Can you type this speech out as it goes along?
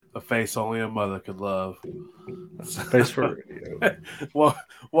a face only a mother could love. Face for radio. Well,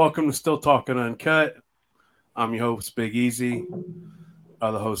 welcome to Still Talking Uncut. I'm your host, Big Eazy.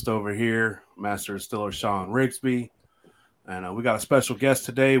 Other host over here, Master Distiller Shawn Rigsby. And we got a special guest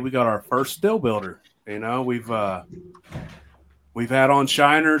today. We got our first still builder. You know, we've had on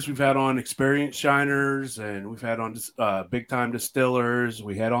shiners, we've had on experienced shiners, and we've had on big time distillers.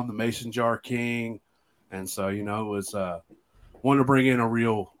 We had on the Mason Jar King, and so it was wanted to bring in a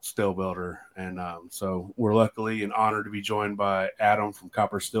real still builder, and so we're luckily and honored to be joined by Adam from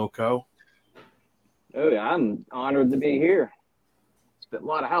Copper Still Co. Oh yeah, I'm honored to be here. It's been a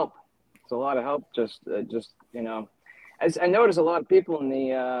lot of help. It's a lot of help. Just as I notice, a lot of people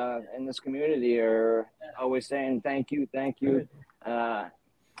in this community are always saying thank you. Man,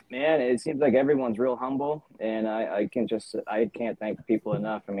 it seems like everyone's real humble, and I can't thank people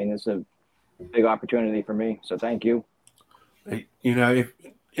enough. I mean, this is a big opportunity for me, so thank you. If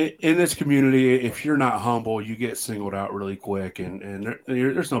in this community, if you're not humble, you get singled out really quick, and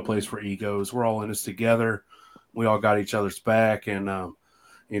there's no place for egos. We're all in this together. We all got each other's back, and I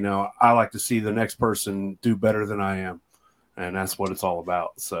like to see the next person do better than I am, and that's what it's all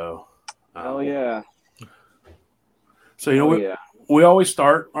about. So, yeah. So we always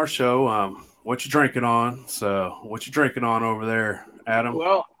start our show. What you drinking on? So, what you drinking on over there, Adam?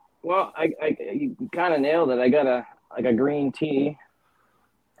 Well, you kind of nailed it. I got a green tea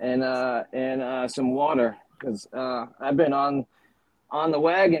and some water because I've been on the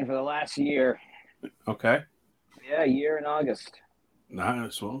wagon for the last year. Okay. Yeah, a year in August.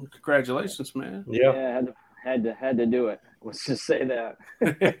 Nice. Well, congratulations, man. Yeah, had to do it. Let's just say that.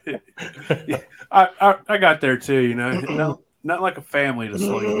 Yeah, I got there too. Not like a family to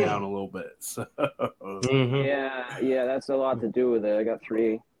slow you down a little bit. So. Yeah, that's a lot to do with it. I got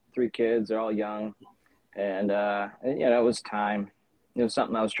three kids. They're all young. And it was time. It was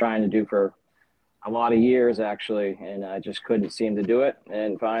something I was trying to do for a lot of years, actually, and I just couldn't seem to do it.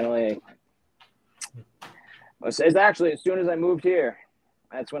 And finally, it's actually as soon as I moved here,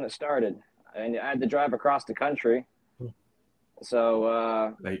 that's when it started. And I had to drive across the country.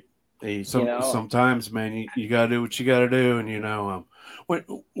 So, sometimes, man, you got to do what you got to do. And,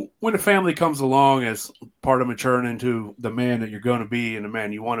 when a family comes along as part of maturing into the man that you're going to be and the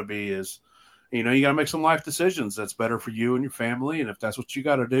man you want to be is, you got to make some life decisions that's better for you and your family. And if that's what you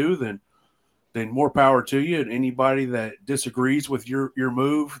got to do, then more power to you. And anybody that disagrees with your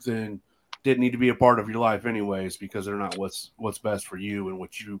move, then didn't need to be a part of your life anyways, because they're not what's best for you and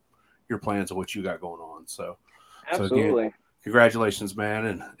your plans and what you got going on. So, absolutely. So again, congratulations,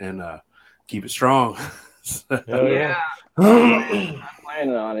 man. And keep it strong. Yeah. I'm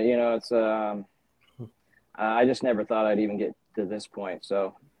planning on it. It's, I just never thought I'd even get to this point.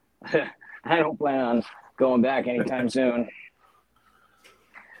 So, I don't plan on going back anytime soon.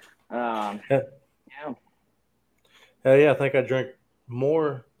 Yeah, I think I drink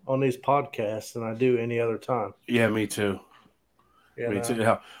more on these podcasts than I do any other time. Yeah, me too. Me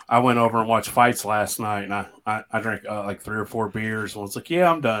too. I went over and watched fights last night, and I drank like 3 or 4 beers, and was like,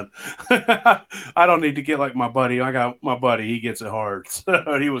 yeah, I'm done. I don't need to get like my buddy. I got my buddy. He gets it hard.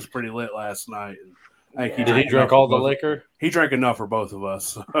 So he was pretty lit last night. Did he drink all the liquor? He drank enough for both of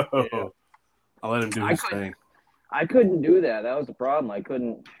us. So. Yeah. I'll let him do his thing. I couldn't do that. That was the problem. I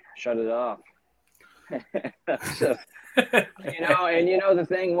couldn't shut it off. So, the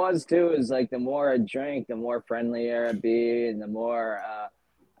thing was too is like the more I drank, the more friendlier I'd be, and the more,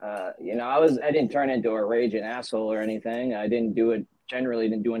 I didn't turn into a raging asshole or anything. I generally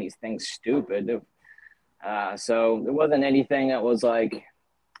didn't do anything stupid. So there wasn't anything that was like,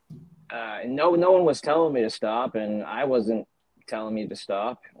 no one was telling me to stop, and I wasn't telling me to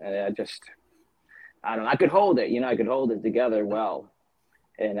stop, and I don't know. I could hold it, I could hold it together well.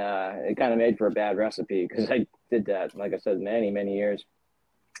 And it kind of made for a bad recipe because I did that, like I said, many, many years.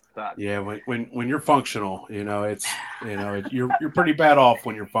 But yeah, when you're functional, you're pretty bad off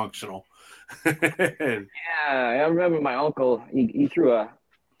when you're functional. Yeah, I remember my uncle, he threw a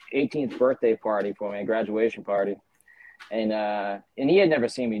 18th birthday party for me, a graduation party. And he had never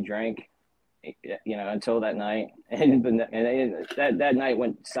seen me drink, until that night. And that night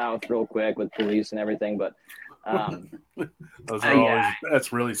went south real quick with police and everything. But those are always,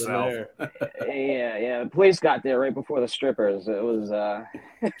 that's really south. Yeah. The police got there right before the strippers. It was.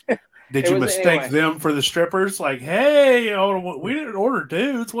 Did you mistake them for the strippers? Like, hey, we didn't order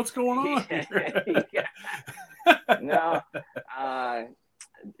dudes. What's going on here? No.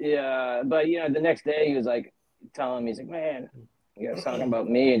 Yeah, but the next day he was like telling me, he's like, man, he was talking about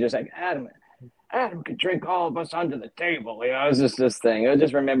me and just like Adam could drink all of us under the table. It was just this thing. I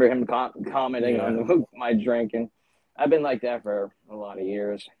just remember him commenting on my drinking. I've been like that for a lot of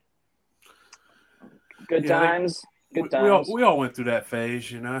years. Good times. Good we times. all went through that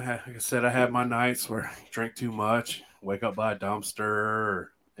phase, Like I said, I had my nights where I drink too much, wake up by a dumpster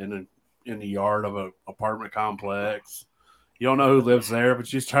or in the yard of an apartment complex. You don't know who lives there, but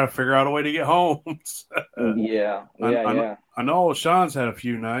you just try to figure out a way to get home. Yeah. I know Sean's had a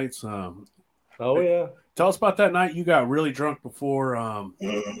few nights. Oh yeah. Tell us about that night you got really drunk before.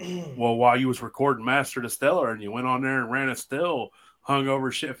 While you was recording Master Distiller, and you went on there and ran a still,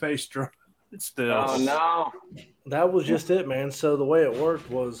 hungover, shit faced drunk still. Oh no. That was just it, man. So the way it worked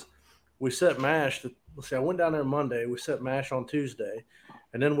was we set mash. Let's see, I went down there Monday. We set mash on Tuesday,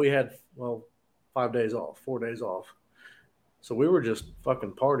 and then we had 4 days off. So we were just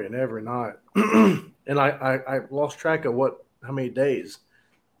fucking partying every night, and I lost track of how many days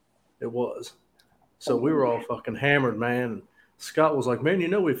it was. So we were all fucking hammered, man. Scott was like, "Man,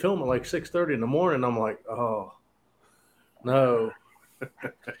 we film at like 6:30 in the morning." I'm like, "Oh, no."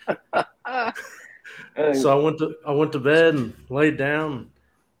 So I went to bed and laid down.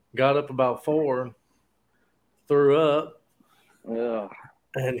 Got up about 4, threw up,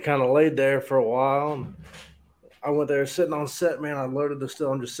 and kind of laid there for a while. And I went there sitting on set, man. I loaded the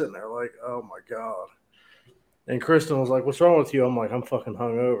still. I'm just sitting there like, oh my God. And Kristen was like, "What's wrong with you?" I'm like, "I'm fucking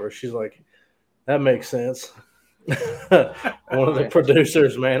hungover." She's like, "That makes sense." One of the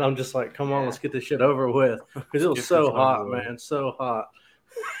producers, man. I'm just like, "Come on, let's get this shit over with." Because it was so hot, man. So hot.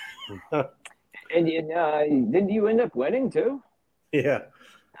 And didn't you end up winning too? Yeah.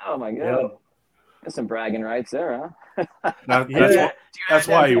 Oh my God. Yep. That's some bragging rights there, huh? That's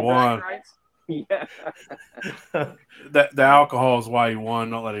why you won. Yeah. The alcohol is why he won.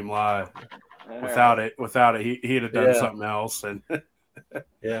 Don't let him lie. Without it, he'd have done something else. And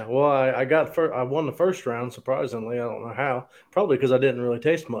yeah, well, I won the first round. Surprisingly, I don't know how. Probably because I didn't really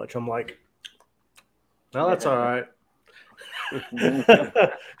taste much. I'm like, no, that's all right.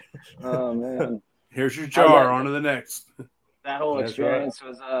 Oh man! Here's your jar. On to the next. That whole experience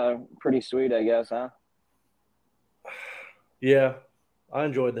was pretty sweet, I guess, huh? Yeah. I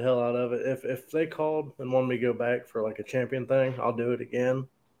enjoyed the hell out of it. If they called and wanted me to go back for like a champion thing, I'll do it again.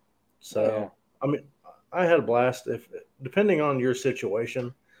 So, I mean, I had a blast. Depending on your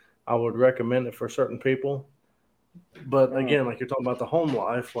situation, I would recommend it for certain people. But again, like you're talking about the home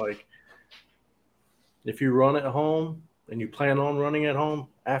life, like if you run at home and you plan on running at home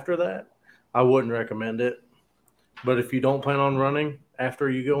after that, I wouldn't recommend it. But if you don't plan on running after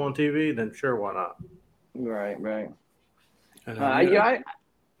you go on TV, then sure, why not? Right.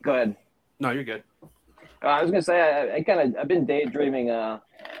 Go ahead. No, you're good. I was gonna say I've been daydreaming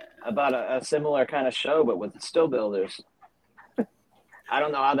about a similar kind of show, but with still builders. I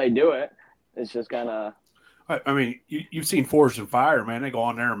don't know how they do it. It's just kind of. I mean, you've seen Forged and Fire, man. They go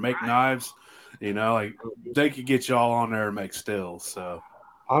on there and make knives. Like they could get you all on there and make stills. So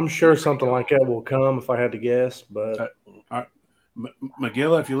I'm sure something like that will come if I had to guess. But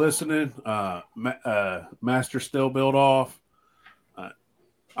McGilla, if you're listening, Master Still Build Off.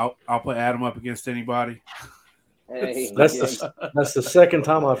 I'll put Adam up against anybody. Hey, that's the second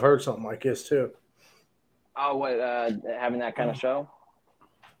time I've heard something like this too. Oh, what having that kind of show?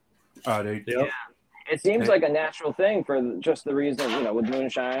 Yep. Yeah. It seems like a natural thing for just the reason, with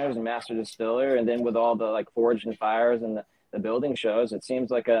Moonshiners and Master Distiller, and then with all the like Forged and Fires and the building shows, it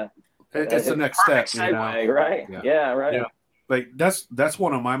seems like it's the next step, segue, right? Yeah, right. Yeah. Like that's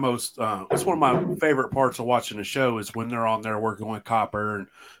one of my that's one of my favorite parts of watching the show is when they're on there working with copper and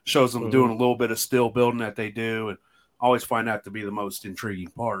shows them doing a little bit of still building that they do, and I always find that to be the most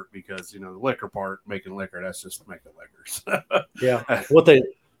intriguing part because the liquor part, making liquor, that's just making liquors. Yeah.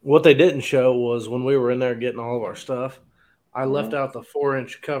 What they didn't show was when we were in there getting all of our stuff, I left out the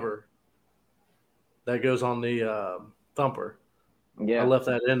 4-inch cover that goes on the thumper. Yeah, I left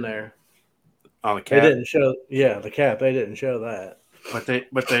that in there. On the cap. They didn't show, the cap. They didn't show that. But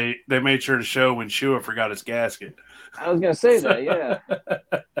they made sure to show when Shua forgot his gasket. I was gonna say that, yeah.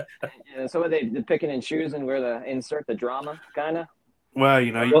 Yeah. So are they picking and choosing where to insert the drama, kind of? Well,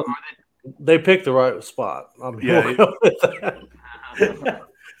 they picked the right spot.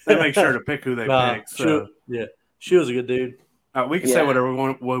 They make sure to pick who they pick. So. She was a good dude. We can say whatever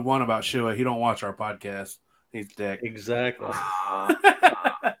we want about Shua. He don't watch our podcast. He's dick. Exactly.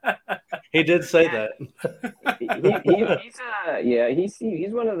 He did say that.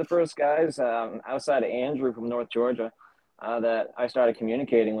 He's one of the first guys outside of Andrew from North Georgia that I started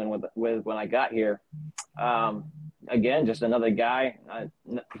communicating with when I got here. Again, just another guy,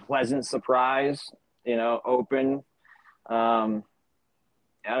 pleasant surprise, open, and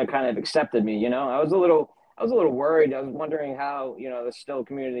kind of accepted me. I was a little worried. I was wondering how the still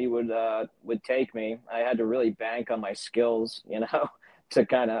community would take me. I had to really bank on my skills, to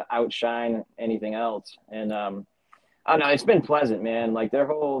kind of outshine anything else. And I don't know, it's been pleasant, man. Like the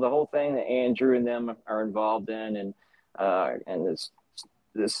whole thing that Andrew and them are involved in, and this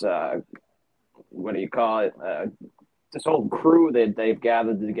what do you call it? This whole crew that they've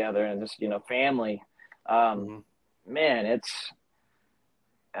gathered together, and just family. Man,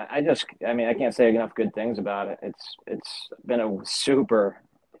 I can't say enough good things about it. It's been a super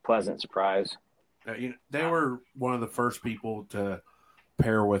pleasant surprise. They were one of the first people to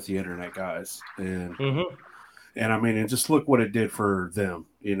pair with the internet guys, and and I mean, and just look what it did for them.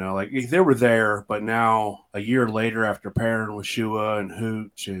 Like they were there, but now a year later, after pairing with Shua and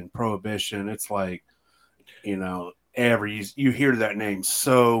Hooch and Prohibition, it's like, you hear that name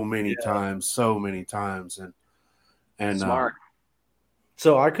so many times, and smart.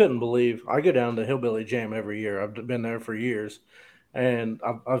 So I couldn't believe I go down to Hillbilly Jam every year. I've been there for years, and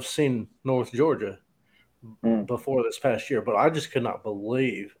I've seen North Georgia before this past year, but I just could not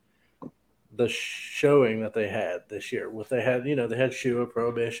believe the showing that they had this year. They had Shua,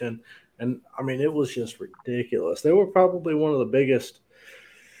 Prohibition, and I mean it was just ridiculous. They were probably one of the biggest.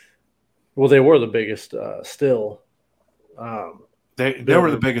 Well, they were the biggest still. They were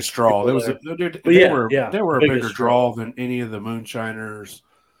the biggest draw. They were a bigger draw than any of the moonshiners,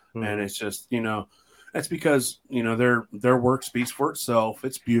 and it's just that's because their work speaks for itself.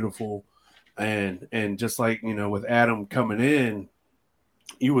 It's beautiful, and just like with Adam coming in,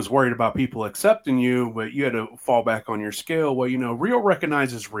 you was worried about people accepting you, but you had to fall back on your skill. Well, real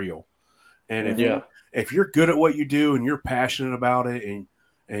recognizes real, and if you're good at what you do and you're passionate about it and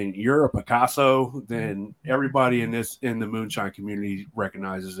you're a Picasso, then everybody in the moonshine community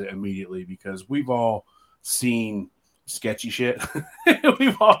recognizes it immediately, because we've all seen sketchy shit.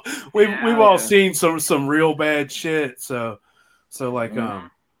 we've all seen some real bad shit. So like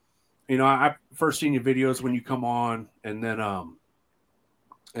I first seen your videos when you come on, and then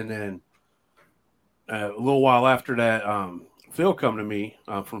a little while after that, Phil come to me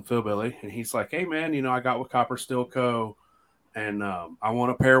from Phil Billy, and he's like, "Hey man, I got with Copper Steel Co. And I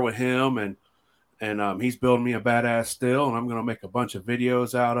want to pair with him, and he's building me a badass still, and I'm going to make a bunch of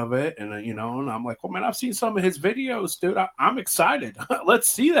videos out of it." And and I'm like, "Well, man, I've seen some of his videos, dude. I'm excited. Let's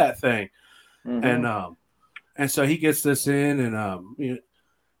see that thing." And so he gets this in, and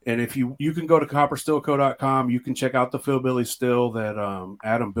if you can go to coppersteelco.com, you can check out the Phil Billy still that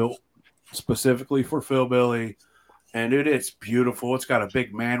Adam built specifically for Phil Billy, and it's beautiful. It's got a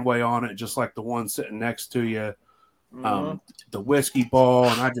big manway on it, just like the one sitting next to you. The whiskey ball,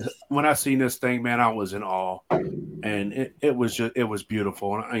 and when I seen this thing, man, I was in awe, and it was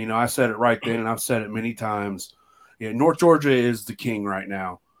beautiful. And I said it right then, and I've said it many times. North Georgia is the king right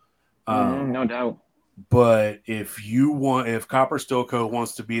now, no doubt. But if Copper Steel Co.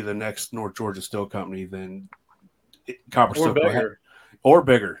 wants to be the next North Georgia Steel Company, then Copper Steel Co. Or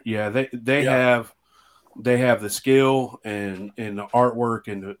bigger, yeah, they have the skill and the artwork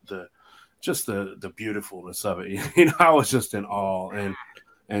and just the beautifulness of it. I was just in awe.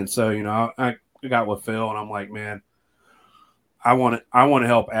 And so, I got with Phil, and I'm like, man, I want to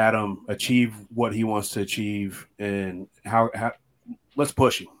help Adam achieve what he wants to achieve, and how let's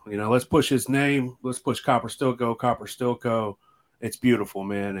push him. Let's push his name. Let's push Copper Steel Co. It's beautiful,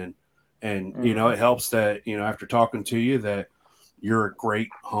 man. And it helps that, after talking to you, that you're a great,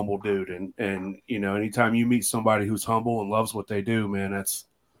 humble dude. And anytime you meet somebody who's humble and loves what they do, man,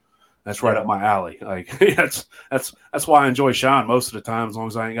 that's right up my alley. Like that's why I enjoy Shawn most of the time, as long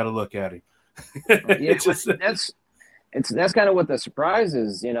as I ain't got to look at him. That's kind of what the surprise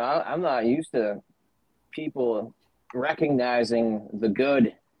is. I'm not used to people recognizing the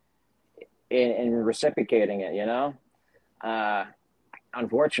good and reciprocating it.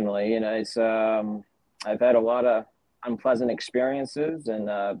 Unfortunately, it's I've had a lot of unpleasant experiences and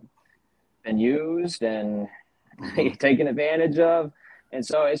been used and taken advantage of. And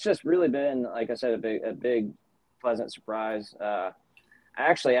so it's just really been, like I said, a big pleasant surprise. I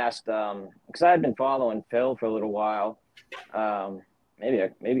actually asked, because I had been following Phil for a little while, maybe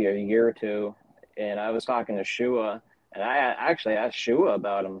a year or two, and I was talking to Shua, and I actually asked Shua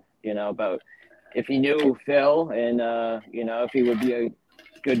about him, about if he knew Phil, and if he would be a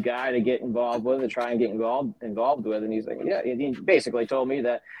good guy to get involved with and try and get involved with. And he's like, yeah. He basically told me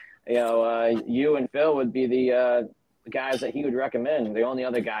that, you and Phil would be the guys that he would recommend, the only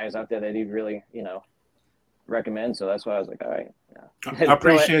other guys out there that he'd really, recommend. So that's why I was like, all right. Yeah. I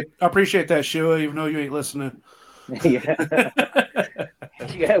appreciate that, Shua, even though you ain't listening. Yeah.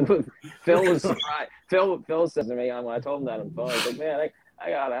 Phil was surprised. Phil says to me when I told him that on the phone, he's like, man,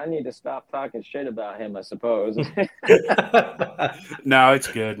 I need to stop talking shit about him, I suppose. No, it's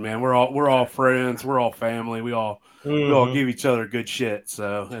good, man. We're all friends. We're all family. We all give each other good shit.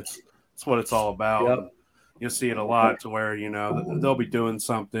 So that's what it's all about. Yep. And you'll see it a lot to where they'll be doing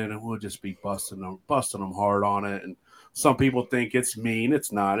something and we'll just be busting them hard on it. And some people think it's mean.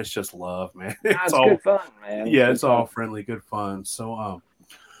 It's not. It's just love, man. It's all good fun, man. It's all friendly, good fun. So,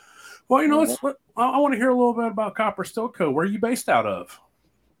 well, I want to hear a little bit about Copper Steel Co. Where are you based out of?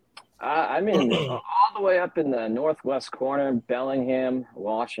 I'm in all the way up in the northwest corner, Bellingham,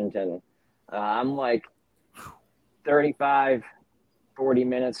 Washington. I'm like 35, 40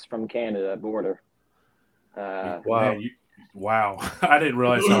 minutes from Canada border. Wow. Man, wow. I didn't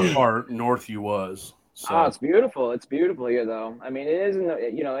realize how far north you was. So. Oh, it's beautiful. It's beautiful here, though. I mean, it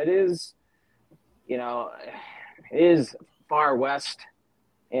is far west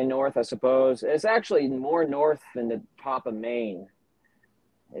and north, I suppose. It's actually more north than the top of Maine,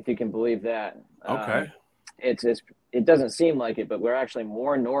 if you can believe that. Okay. It doesn't seem like it, but we're actually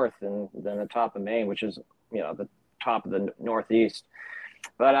more north than the top of Maine, which is, the top of the Northeast.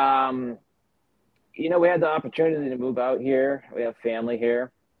 But, we had the opportunity to move out here. We have family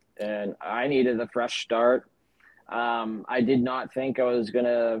here, and I needed a fresh start. I did not think I was going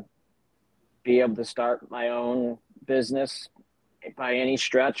to be able to start my own business by any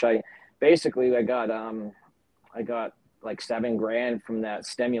stretch. I got like $7,000 from that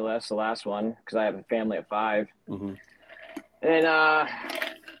stimulus, the last one, because I have a family of 5. Mm-hmm. And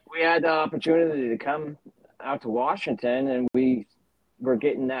we had the opportunity to come out to Washington, and we were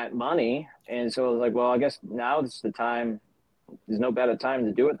getting that money. And so I was like, well, I guess now is the time. There's no better time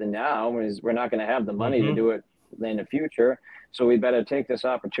to do it than now, because we're not going to have the money to do it in the future. So we better take this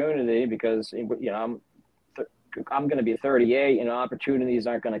opportunity, because I'm going to be 38. Opportunities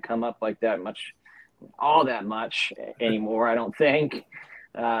aren't going to come up like that much. All that much anymore, I don't think.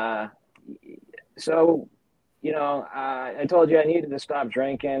 So, I told you I needed to stop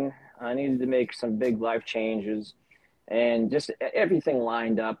drinking. I needed to make some big life changes, and just everything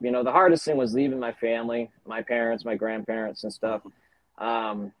lined up. The hardest thing was leaving my family, my parents, my grandparents and stuff.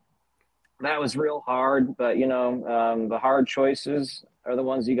 That was real hard, but the hard choices are the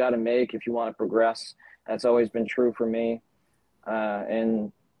ones you got to make if you want to progress. That's always been true for me.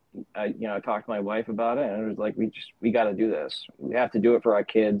 And I talked to my wife about it, and it was like, we got to do this. We have to do it for our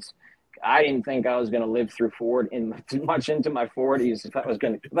kids. I didn't think I was going to live through much into my 40s if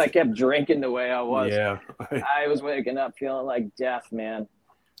I kept drinking the way I was. Yeah. I was waking up feeling like death, man.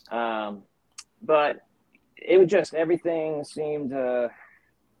 But it was just, everything seemed to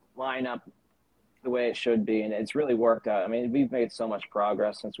line up the way it should be, and it's really worked out. I mean, we've made so much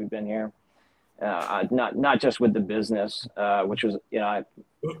progress since we've been here. Not just with the business, which was, I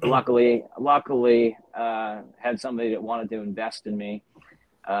luckily had somebody that wanted to invest in me.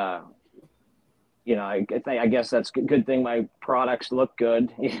 I guess that's a good thing. My products look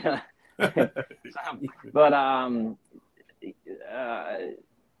good. But I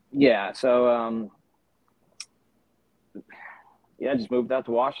just moved out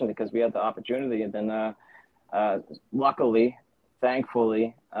to Washington because we had the opportunity, and then luckily,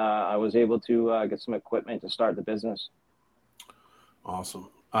 thankfully, I was able to get some equipment to start the business. Awesome.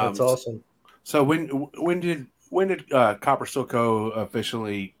 That's awesome. So when did Copper Steel Co.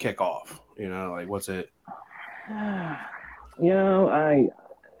 officially kick off? What's it? The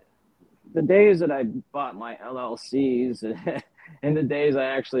days that I bought my LLCs and the days I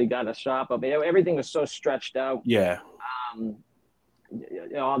actually got a shop up, everything was so stretched out. Yeah.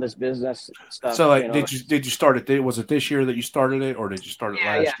 All this business stuff. So, did you start it? Was it this year that you started it, or did you start it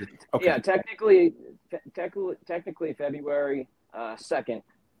last year? Okay. Yeah, technically February 2nd,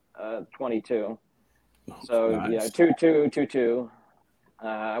 22. So nice. 22.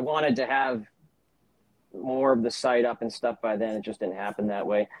 I wanted to have more of the site up and stuff by then. It just didn't happen that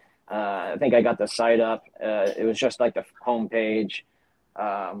way. I think I got the site up. It was just like the homepage.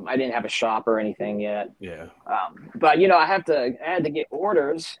 I didn't have a shop or anything yet. Yeah. But I had to get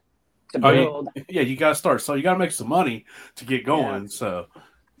orders to build. You got to start. So you got to make some money to get going. Yeah. So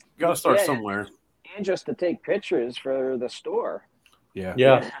you got to start somewhere. And just to take pictures for the store. Yeah.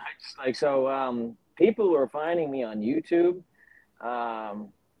 Yeah. People were finding me on YouTube.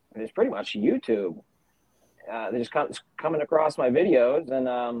 It's pretty much YouTube. They're just coming across my videos and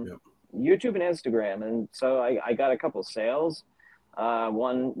YouTube and Instagram. And so I got a couple sales.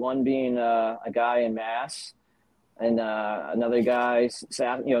 One being a guy in Mass, and another guy,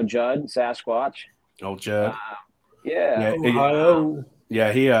 Judd Sasquatch. Oh, Judd. Ohio.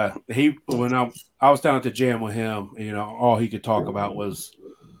 He when I was down at the jam with him, all he could talk about was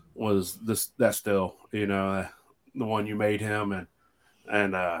that still, the one you made him,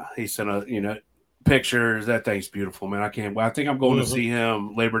 and he sent pictures. That thing's beautiful, man. I can't. I think I'm going to see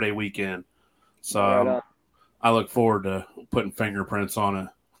him Labor Day weekend, so I look forward to putting fingerprints on it.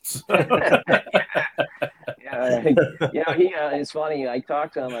 It's funny. I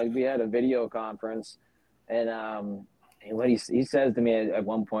talked to him. We had a video conference, and what he says to me at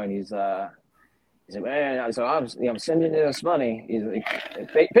one point, he's like, man, so I'm sending you this money. He's like,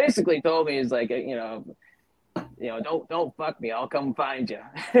 basically told me, he's like, don't fuck me. I'll come find you.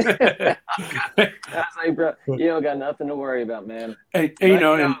 I was like, bro, you don't got nothing to worry about, man. And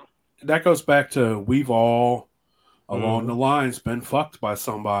that goes back to we've all along the lines been fucked by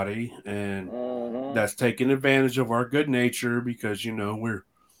somebody, and that's taking advantage of our good nature because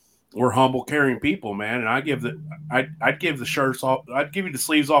we're humble, caring people, man. And I'd give the shirts off. I'd give you the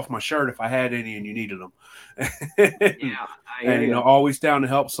sleeves off my shirt if I had any and you needed them. And always down to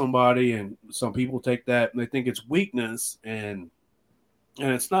help somebody. And some people take that and they think it's weakness, and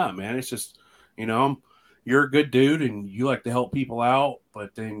it's not, man. It's just you're a good dude and you like to help people out,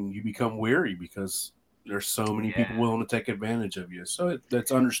 but then you become weary because there's so many people willing to take advantage of you. So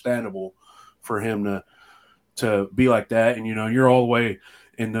that's understandable for him to be like that. And you're all the way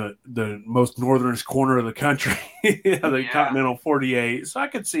in the most northernest corner of the country, the continental 48. So I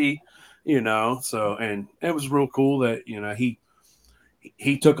could see, so, and it was real cool that,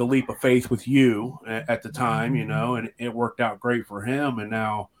 he took a leap of faith with you at the time, and it worked out great for him. And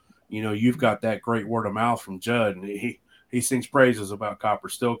now, you've got that great word of mouth from Judd, and he sings praises about Copper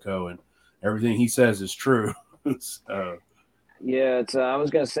Stilco, and everything he says is true. So. Yeah, I was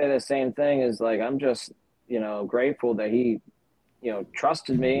going to say the same thing. Is like, I'm just, grateful that he,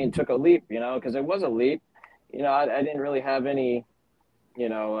 trusted me and took a leap, because it was a leap. I didn't really have any,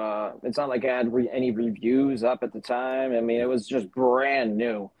 it's not like I had any reviews up at the time. I mean, it was just brand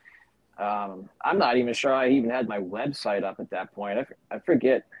new. I'm not even sure I even had my website up at that point. I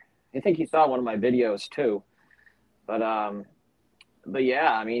forget. I think he saw one of my videos too. But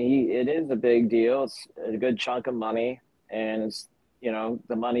yeah, I mean, it is a big deal. It's a good chunk of money, and it's,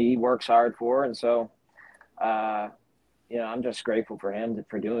 the money he works hard for. And so, I'm just grateful for him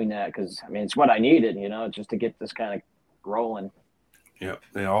for doing that. Because I mean, it's what I needed, just to get this kind of rolling. Yeah.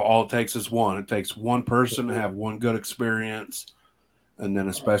 All it takes is one. It takes one person to have one good experience. And then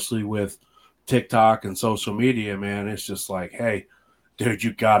especially with TikTok and social media, man, it's just like, hey, dude,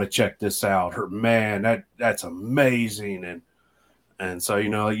 you got to check this out. Or, man, that's amazing. And so,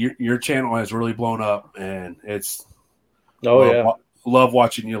 your channel has really blown up, and it's love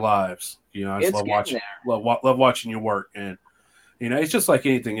watching your lives. I just love watching your work. And, it's just like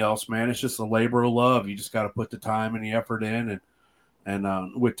anything else, man. It's just a labor of love. You just got to put the time and the effort in.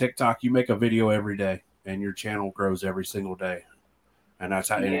 And with TikTok, you make a video every day, and your channel grows every single day. And that's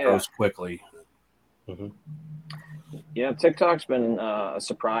how it grows quickly. Mm-hmm. Yeah, TikTok's been a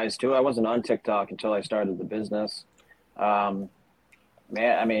surprise, too. I wasn't on TikTok until I started the business. Man,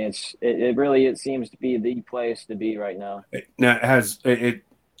 I mean, it seems to be the place to be right now. Now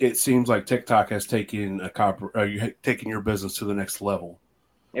it seems like TikTok has taken taking your business to the next level.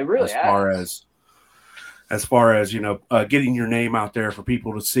 It really has. As far as getting your name out there for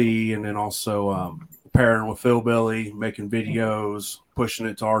people to see, and then also pairing with Phil Billy, making videos, pushing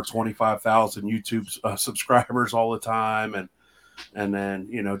it to our 25,000 YouTube subscribers all the time, and then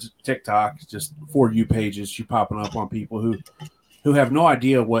TikTok, just For You pages, you popping up on people who have no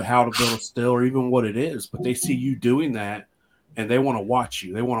idea how to build a still or even what it is, but they see you doing that and they want to watch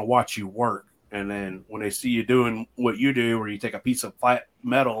you. They want to watch you work. And then when they see you doing what you do, where you take a piece of flat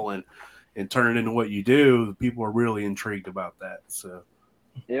metal and turn it into what you do, people are really intrigued about that. So,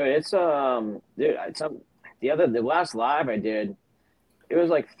 it's the last live I did, it was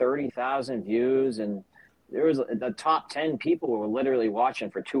like 30,000 views, and there was the top 10 people were literally watching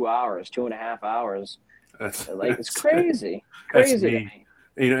for 2 hours, 2.5 hours. It's crazy. Crazy to me.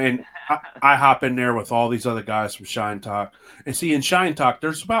 And I hop in there with all these other guys from Shine Talk. And see, in Shine Talk,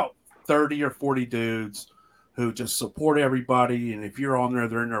 there's about 30 or 40 dudes who just support everybody. And if you're on there,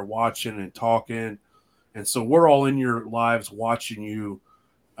 they're in there watching and talking. And so we're all in your lives watching you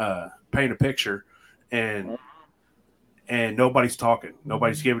paint a picture. And nobody's talking.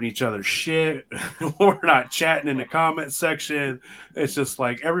 Nobody's giving each other shit. We're not chatting in the comment section. It's just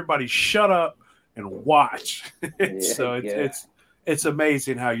like, everybody shut up and watch. It's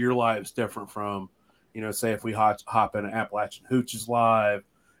amazing how your live's different from, say if we hop in an Appalachian Hooch's live,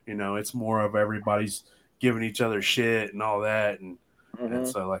 it's more of everybody's giving each other shit and all that. And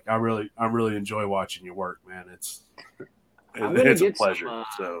so like, I really enjoy watching your work, man. It's a pleasure. I'm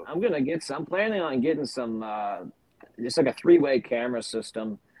planning on getting some, it's like a 3-way camera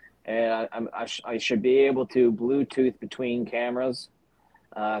system, and I should be able to Bluetooth between cameras.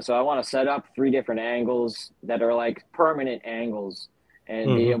 So I want to set up 3 different angles that are like permanent angles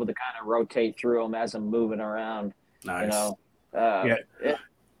and be able to kind of rotate through them as I'm moving around. Nice. You know, yeah.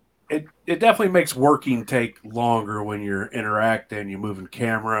 It definitely makes working take longer when you're interacting, you're moving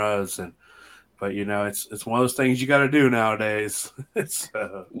cameras, but it's one of those things you got to do nowadays.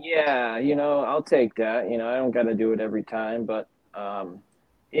 Yeah, I'll take that. I don't got to do it every time, but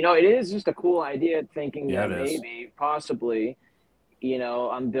it is just a cool idea thinking that maybe, possibly,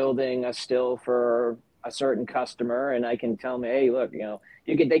 I'm building a still for a certain customer, and I can tell them, hey, look,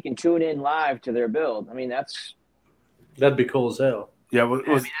 they can tune in live to their build. I mean, that'd be cool as hell. Yeah,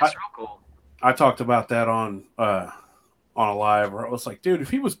 that's real cool. I talked about that on a live where I was like, dude, if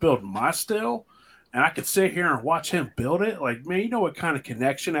he was building my still and I could sit here and watch him build it, like, man, you know what kind of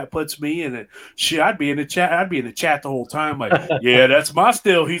connection that puts me in it? Shit, I'd be in the chat. I'd be in the chat the whole time, like, yeah, that's my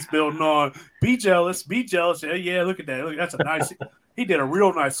still he's building on. Be jealous. Yeah, look at that. Look, that's a nice. He did a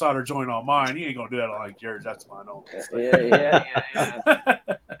real nice solder joint on mine. He ain't gonna do that on like yours. That's mine only. Yeah.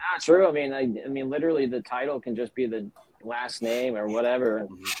 Not true. I mean, literally, the title can just be the last name or whatever.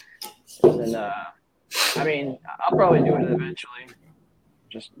 And I mean, I'll probably do it eventually.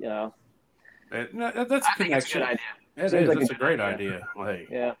 Just that's a connection. It's a good idea. It's a great idea. Well, hey.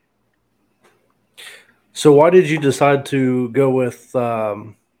 Yeah. So why did you decide to go with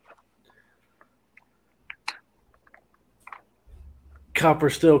Copper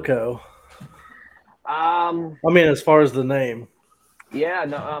Still Co.? I mean, as far as the name. Yeah.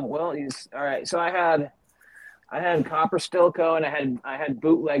 No. Well, he's all right. So I had Copper Still Co. and I had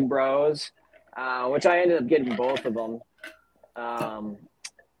Bootleg Bros, which I ended up getting both of them.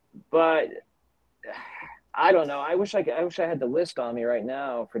 But I don't know. I wish I had the list on me right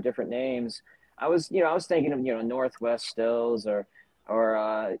now for different names. I was thinking of Northwest Stills or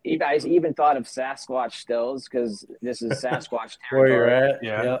I even thought of Sasquatch Stills because this is Sasquatch territory. Where you're at,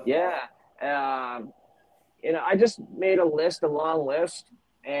 yeah. I just made a long list,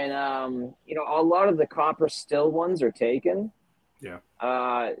 and a lot of the Copper Still ones are taken. Yeah.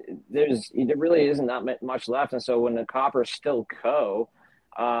 There really isn't that much left, and so when the Copper Still Co.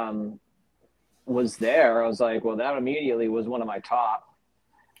 Was there, I was like, well, that immediately was one of my top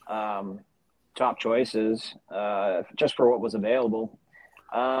choices, just for what was available.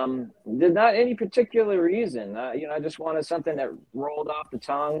 Not any particular reason. I just wanted something that rolled off the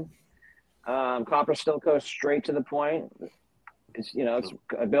tongue. Copper Still Co. straight to the point.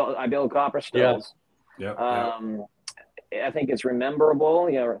 I build Copper Stills. Yeah. I think it's memorable.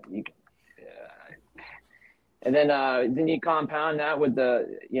 And then you compound that with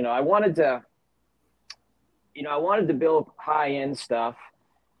the, I wanted to build high-end stuff,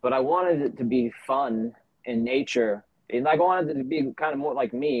 but I wanted it to be fun in nature. And I wanted it to be kind of more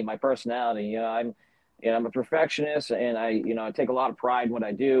like me, my personality. I'm a perfectionist, and I take a lot of pride in what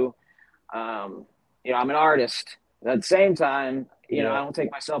I do. I'm an artist. At the same time, I don't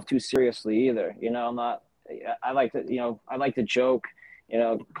take myself too seriously either. I'm not. I like to joke.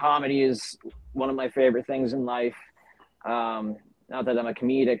 Comedy is one of my favorite things in life. Not that I'm a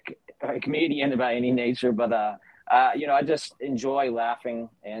comedian by any nature, but I just enjoy laughing,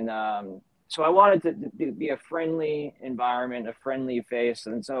 and so I wanted to be a friendly environment, a friendly face,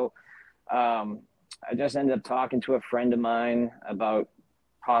 and so I just ended up talking to a friend of mine about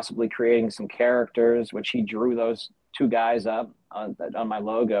possibly creating some characters, which he drew those 2 guys up on my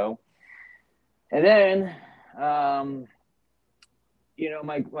logo, and then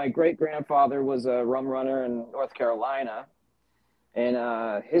my great grandfather was a rum runner in North Carolina. And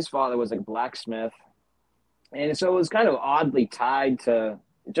his father was a blacksmith. And so it was kind of oddly tied to,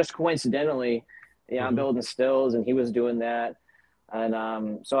 just coincidentally, I'm building stills and he was doing that.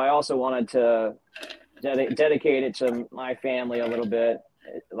 And so I also wanted to dedicate it to my family a little bit,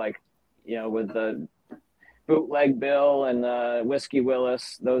 like, with the Bootleg Bill and Whiskey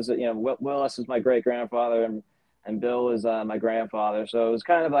Willis. Those, Willis is my great grandfather and Bill is my grandfather. So it was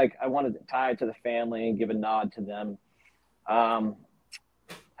kind of like I wanted to tie it to the family and give a nod to them. I'm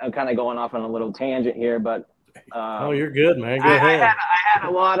kind of going off on a little tangent here, but you're good, man. Go ahead. I had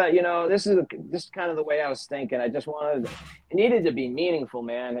a lot of, this is kind of the way I was thinking. I just wanted, it needed to be meaningful,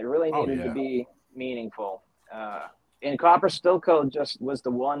 man. It really needed to be meaningful. And Copper Still Co. just was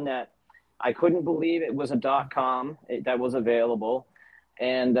the one that I couldn't believe it was a .com that was available,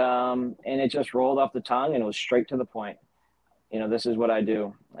 and it just rolled off the tongue and it was straight to the point. This is what I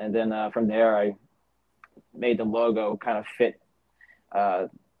do, and then from there I made the logo kind of fit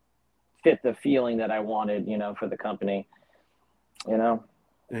the feeling that I wanted, for the company, And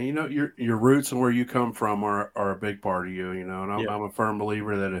your roots and where you come from are a big part of you, and I'm a firm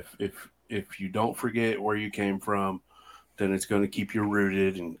believer that if you don't forget where you came from, then it's going to keep you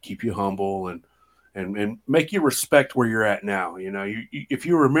rooted and keep you humble and make you respect where you're at now. You know, if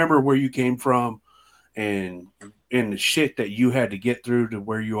you remember where you came from and the shit that you had to get through to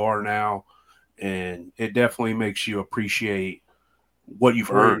where you are now, and it definitely makes you appreciate what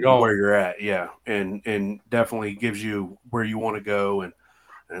you've earned and where you're at. Yeah. And definitely gives you where you want to go.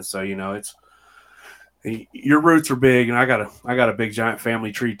 And so, you know, your roots are big, and I got a big giant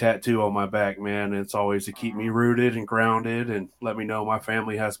family tree tattoo on my back, man. And it's always to keep me rooted and grounded and let me know my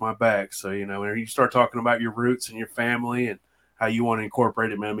family has my back. So, you know, when you start talking about your roots and your family and how you want to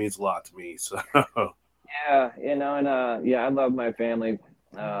incorporate it, man, it means a lot to me. So yeah, you know, and I love my family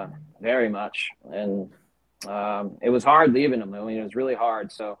very much. And it was hard leaving them. I mean, it was really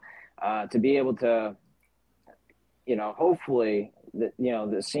hard. So to be able to, you know, hopefully, you know,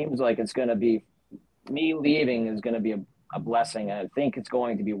 this seems like it's going to be, me leaving is going to be a blessing. And I think it's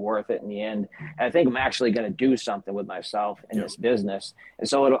going to be worth it in the end. And I think I'm actually going to do something with myself in this business. And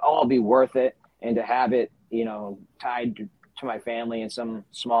so it'll all be worth it. And to have it, you know, tied to my family in some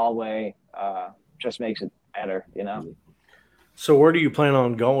small way just makes it better, you know? So where do you plan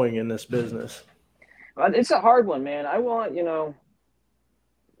on going in this business? It's a hard one, man. I want, you know,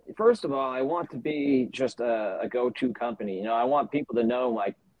 first of all, I want to be just a go-to company. You know, I want people to know,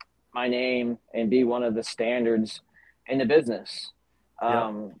 like, my name and be one of the standards in the business.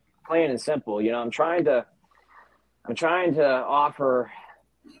 Plain and simple. You know, I'm trying to offer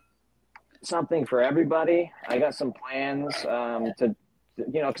something for everybody. I got some plans to,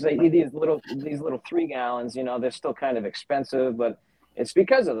 you know, because these little 3 gallons, you know, they're still kind of expensive, but it's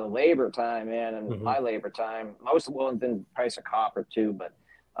because of the labor time, man, and my labor time. Most of them been price of copper too, but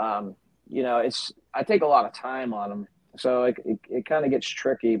you know, I take a lot of time on them. So it kind of gets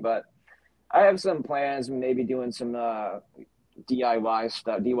tricky, but I have some plans, maybe doing some DIY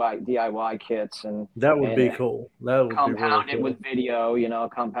stuff, DIY kits, and that would be cool. That would compound be really cool. with video, you know,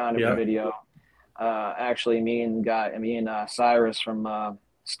 with video. Actually, me and Cyrus from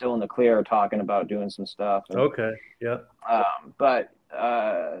Still in the Clear are talking about doing some stuff. And, okay. Yeah.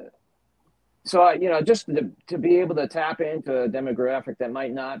 So, you know, just to be able to tap into a demographic that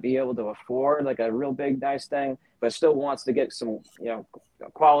might not be able to afford like a real big, nice thing, but still wants to get some, you know,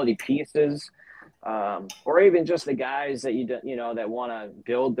 quality pieces, or even just the guys that you know, that want to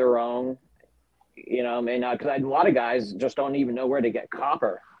build their own, you know, may not, because a lot of guys just don't even know where to get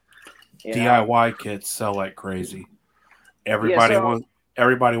copper. DIY kits sell like crazy. Everybody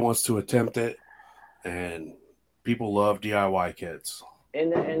wants to attempt it, and people love DIY kits.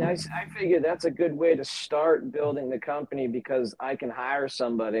 And I figure that's a good way to start building the company, because I can hire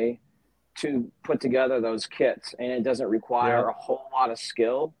somebody to put together those kits, and it doesn't require a whole lot of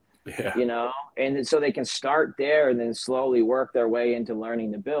skill, you know, and so they can start there and then slowly work their way into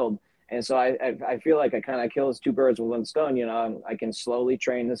learning to build. And so I feel like I kind of kills 2 birds with 1 stone, you know. I can slowly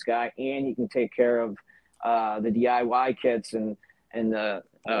train this guy, and he can take care of the DIY kits and the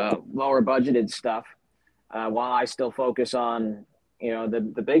lower budgeted stuff while I still focus on, you know,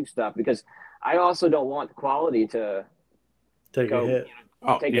 the big stuff, because I also don't want the quality to take a hit.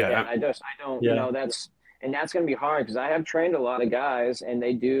 Take a hit. I don't, you know, that's going to be hard, because I have trained a lot of guys, and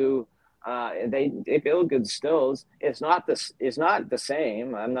they do, they build good stills. It's not the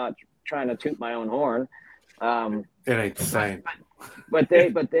same. I'm not trying to toot my own horn. It ain't the same. But they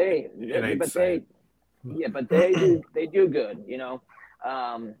do good, you know.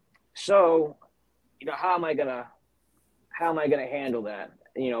 So, you know, how am I gonna handle that?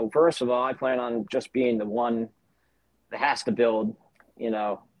 You know, first of all, I plan on just being the one that has to build, you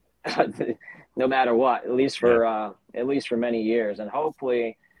know, no matter what, at least for many years. And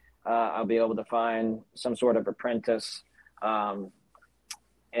hopefully I'll be able to find some sort of apprentice,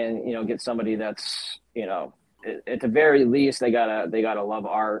 and, you know, get somebody that's, you know, at the very least, they gotta love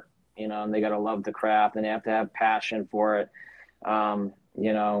art, you know, and they gotta love the craft, and they have to have passion for it.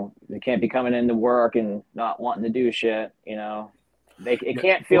 You know, they can't be coming into work and not wanting to do shit, you know. It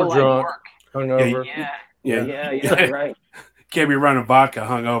can't feel like work. Hungover. Yeah, right. Can't be running vodka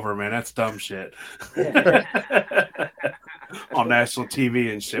hungover, man. That's dumb shit. On national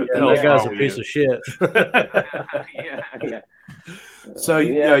TV and shit. Yeah, that guy's a piece of shit. Yeah. So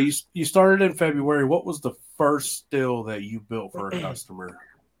you started in February. What was the first still that you built for a customer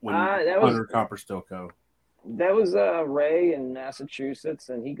when under Copper Still Co.? That was Ray in Massachusetts,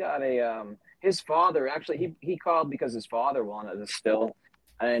 and he got his father, actually he called because his father wanted a still,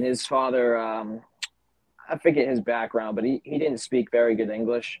 and his father, I forget his background, but he didn't speak very good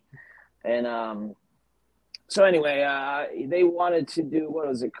English, and so anyway, they wanted to do, what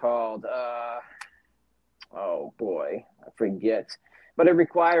was it called? Oh boy, I forget, but it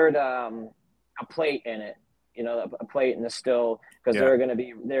required a plate in it, a plate and a still because they're going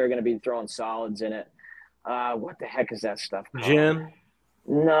to be throwing solids in it. What the heck is that stuff called? Gin?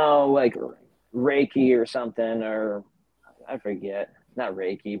 No, like Reiki or something, or I forget. Not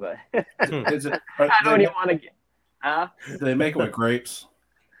Reiki, but I don't even want to get. Do they make it with grapes?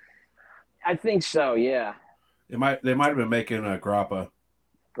 I think so. Yeah. They might have been making a grappa.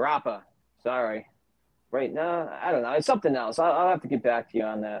 Grappa. Sorry. Right. No, I don't know. It's something else. I'll have to get back to you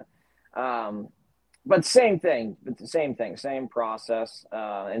on that. But same thing. Same process.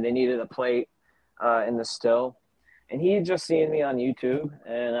 And they needed a plate in the still. And he had just seen me on YouTube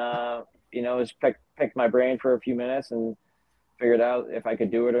and, just picked my brain for a few minutes and figured out if I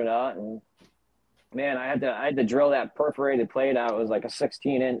could do it or not. And, man, I had to drill that perforated plate out. It was like a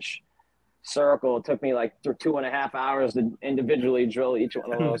 16-inch circle. It took me like 2.5 hours to individually drill each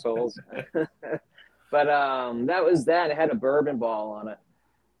one of those holes. But that was that. It had a bourbon ball on it.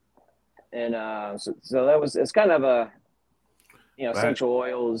 And so it's kind of a, essential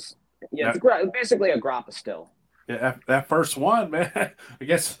oils. Yeah, it's basically a grappa still. Yeah, that first one, man. I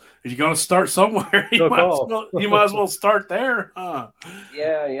guess if you're going to start somewhere, you might as well start there. Huh?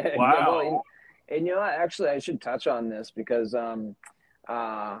 Yeah. Wow. And actually, I should touch on this because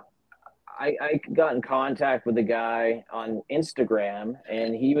I got in contact with a guy on Instagram,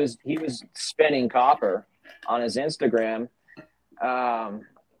 and he was spinning copper on his Instagram.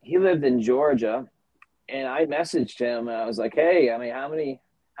 He lived in Georgia, and I messaged him. And I was like, "Hey, I mean, how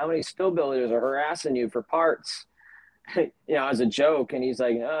many still builders are harassing you for parts?" As a joke. And he's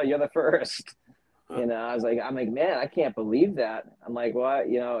like, "Oh, you're the first." I was like, man, I can't believe that. I'm like, what?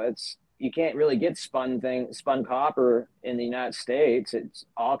 You can't really get spun copper in the United States. It's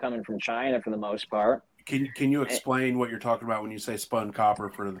all coming from China for the most part. Can you explain what you're talking about when you say spun copper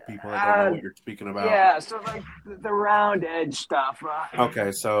for the people that don't know what you're speaking about? Yeah, so like the round edge stuff.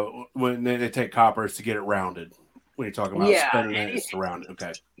 Okay, so when they take coppers to get it rounded, when you're talking about spinning it, it's rounded.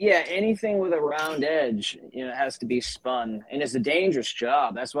 Okay. Yeah, anything with a round edge, has to be spun, and it's a dangerous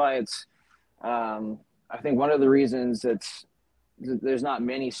job. That's why it's. I think one of the reasons there's not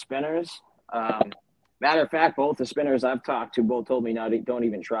many spinners. Matter of fact, both the spinners I've talked to both told me don't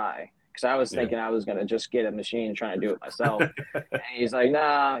even try. Because I was thinking I was going to just get a machine and try to do it myself. And he's like,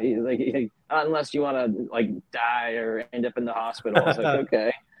 nah, he's like, unless you want to like die or end up in the hospital. I was like,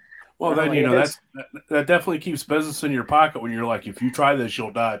 okay. Well, then, that definitely keeps business in your pocket when you're like, if you try this,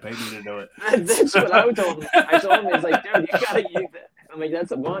 you'll die. Pay me to do it. That's what I told him. I told him, it's like, dude, you got to use that. I mean,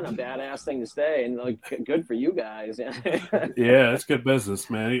 that's a badass thing to say, and like, good for you guys. Yeah, it's good business,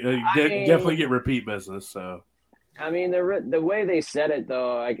 man. You definitely get repeat business. So, I mean, the way they said it,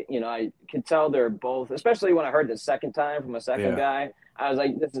 though, I could tell they're both. Especially when I heard the second time from a second guy, I was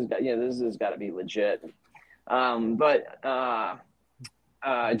like, this has got to be legit. But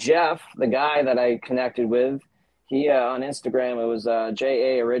Jeff, the guy that I connected with, he on Instagram, it was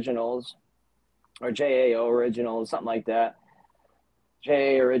JA Originals or JAO Originals, something like that.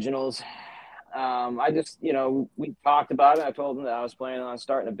 JA Originals. I just, we talked about it. I told him that I was planning on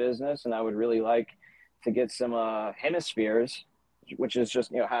starting a business, and I would really like to get some hemispheres, which is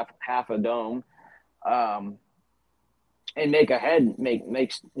just half a dome, and make a head, make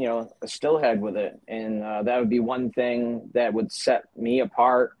a still head with it, and that would be one thing that would set me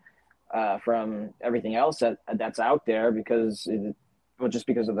apart from everything else that's out there because of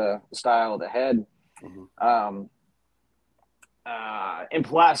the style of the head. Mm-hmm. And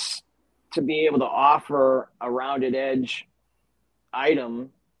plus, to be able to offer a rounded edge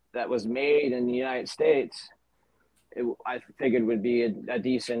item that was made in the United States, I figured would be a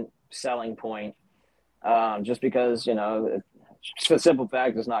decent selling point. Just because, it's the simple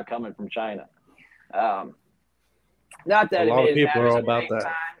fact it's not coming from China. Not that a lot of people are all about that.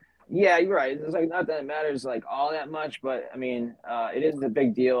 Time. Yeah, you're right. It's like not that it matters like all that much, but I mean, it is a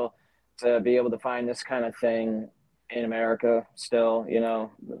big deal to be able to find this kind of thing in America still,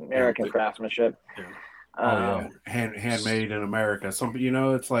 American craftsmanship. Yeah. Handmade in America.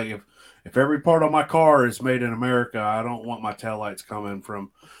 It's like if every part on my car is made in America, I don't want my taillights coming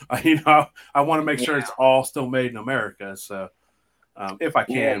from, I want to make sure it's all still made in America. So if I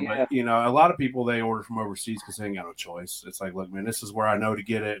can, but a lot of people, they order from overseas because they ain't got no choice. It's like, look, man, this is where I know to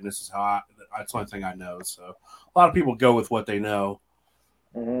get it. And this is how that's the only thing I know. So a lot of people go with what they know.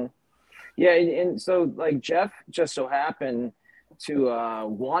 Mm-hmm. Yeah, and so like Jeff just so happened to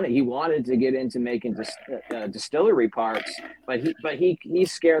wanted to get into making distillery parts, but he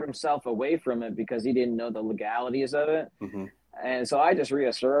scared himself away from it because he didn't know the legalities of it. Mm-hmm. And so I just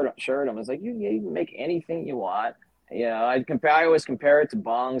reassured him. I was like, you can make anything you want. I always compare it to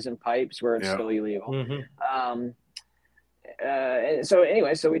bongs and pipes where it's still illegal. Mm-hmm. And so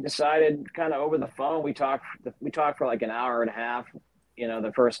anyway, so we decided kind of over the phone. We talked for like an hour and a half. You know,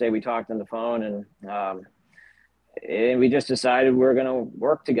 the first day we talked on the phone, and we just decided we're going to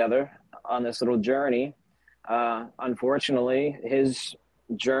work together on this little journey. Unfortunately, his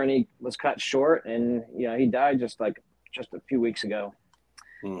journey was cut short, and you know, he died just a few weeks ago.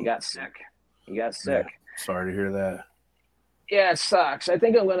 He got sick. Yeah, sorry to hear that. Yeah, it sucks. I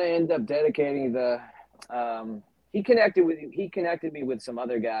think I'm going to end up dedicating the. He connected me with some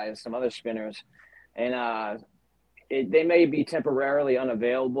other guys, some other spinners, and they may be temporarily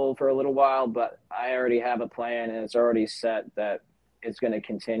unavailable for a little while, but I already have a plan and it's already set that it's going to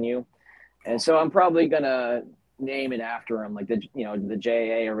continue. And so I'm probably going to name it after him, like the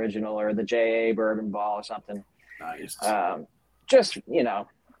JA original or the JA bourbon ball or something. Nice. Just, you know.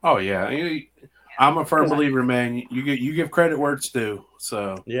 Oh yeah. I'm a firm believer, man. You give credit where it's due.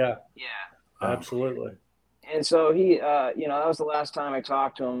 So yeah, absolutely. And so he, that was the last time I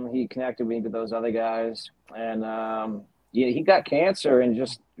talked to him. He connected me with those other guys, and he got cancer, and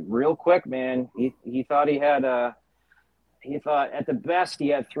just real quick, man. He thought he had he thought at the best he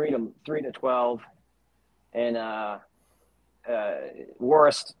had 3 to 12, and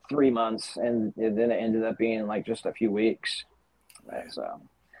worst 3 months, and then it ended up being like just a few weeks. So,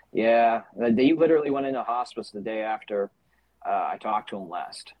 yeah, he literally went into hospice the day after I talked to him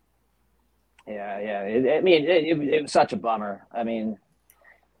last. Yeah. It was such a bummer. I mean,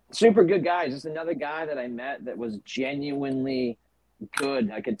 super good guy. Just another guy that I met that was genuinely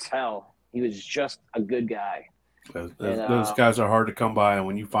good. I could tell he was just a good guy. Those guys are hard to come by, and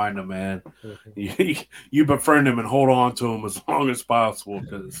when you find them, man, you befriend them and hold on to them as long as possible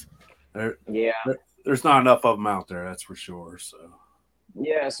because there's not enough of them out there. That's for sure. So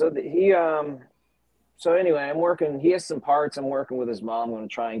yeah. So anyway, I'm working. He has some parts. I'm working with his mom. I'm going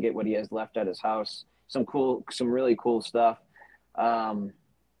to try and get what he has left at his house. Some really cool stuff. But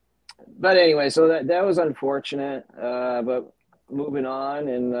anyway, so that was unfortunate. But moving on,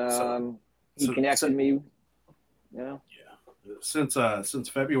 and he connected me. You know. Yeah. Since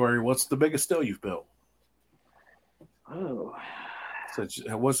February, what's the biggest still you've built? Oh.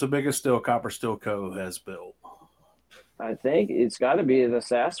 What's the biggest still Copper Still Co. has built? I think it's got to be the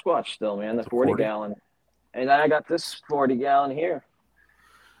Sasquatch still, man. The 40 gallon. And I got this 40 gallon here.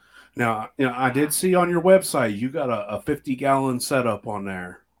 Now, I did see on your website you got a 50 gallon setup on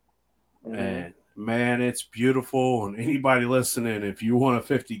there. Mm-hmm. And man, it's beautiful. And anybody listening, if you want a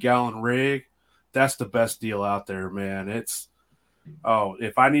 50 gallon rig, that's the best deal out there, man.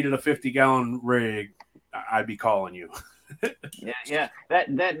 If I needed a 50 gallon rig, I'd be calling you. Yeah. That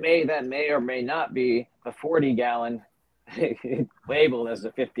may or may not be a 40 gallon. Labeled as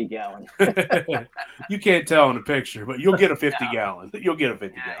a 50 gallon. You can't tell in the picture, but you'll get a 50 gallon. You'll get a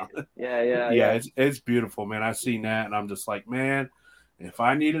 50 gallon. Yeah. It's beautiful, man. I've seen that, and I'm just like, man, if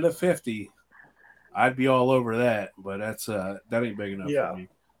I needed a 50, I'd be all over that. But that ain't big enough for me.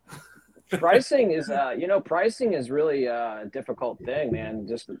 Pricing is really a difficult thing, man.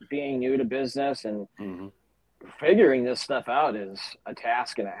 Just being new to business and figuring this stuff out is a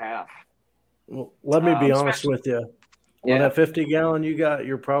task and a half. Well, let me be honest with you. On that 50 gallon you got,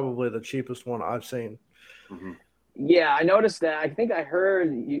 you're probably the cheapest one I've seen. Mm-hmm. Yeah, I noticed that. I think I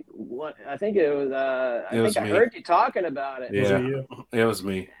heard you. I think it was. I heard you talking about it. Yeah, it was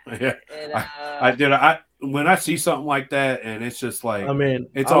me. Yeah, and, I did. When I see something like that, and it's just like, I mean,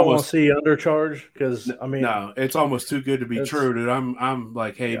 it's I don't almost want to see undercharge because no, it's almost too good to be true. That I'm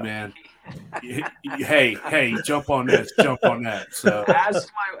like, hey man, hey, jump on this, jump on that. So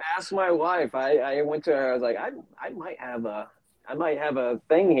ask my wife. I went to her. I was like, I might have a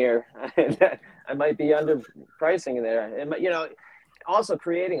thing here. I might be underpricing there. And also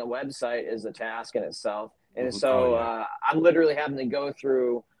creating a website is a task in itself. And so I'm literally having to go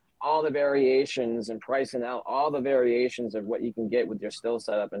through all the variations and pricing out all the variations of what you can get with your still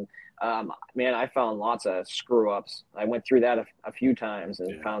setup. And man, I found lots of screw ups. I went through that a few times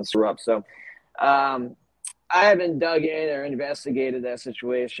and found screw ups. So I haven't dug in or investigated that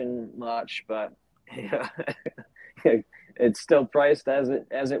situation much, but it's still priced as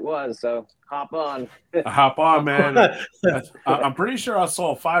it was. So hop on, man. I'm pretty sure I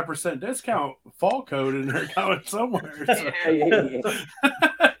saw a 5% discount fall code in there going somewhere. So.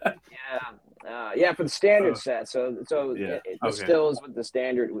 Yeah, for the standard set. So the stills with the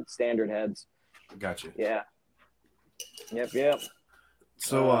standard heads. Gotcha. Yeah. Yep.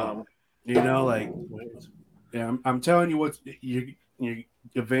 So I'm telling you what you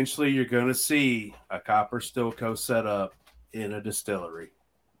eventually you're gonna see a Copper Still Co. set up in a distillery.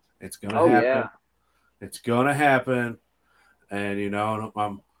 It's gonna happen. Yeah. It's gonna happen, and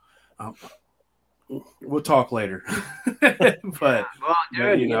we'll talk later. But well,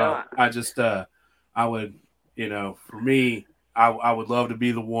 dude, I just I would, for me, I would love to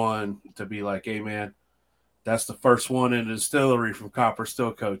be the one to be like, hey man, that's the first one in the distillery from Copper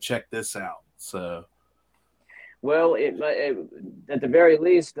Still Co. Check this out. So, well, at the very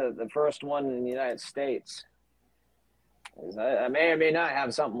least, the first one in the United States. I may or may not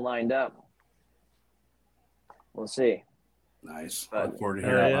have something lined up. We'll see. Nice. I look forward to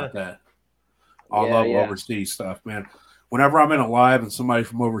hearing about that. I love yeah. overseas stuff, man. Whenever I'm in a live and somebody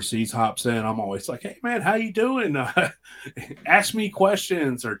from overseas hops in, I'm always like, hey, man, how you doing? Ask me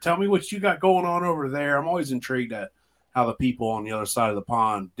questions or tell me what you got going on over there. I'm always intrigued at how the people on the other side of the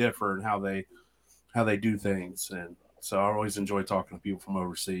pond differ and how they do things. And so I always enjoy talking to people from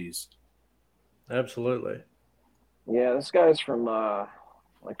overseas. Absolutely. Yeah, this guy's from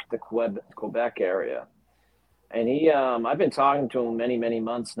like the Quebec area. And I've been talking to him many, many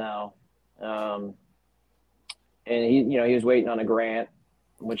months now. And he was waiting on a grant,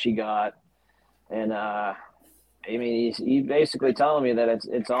 which he got. And he's basically telling me that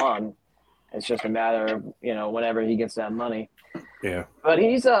it's on. It's just a matter of, whenever he gets that money. Yeah. But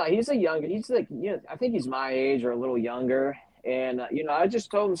he's younger. He's like, I think he's my age or a little younger. And, I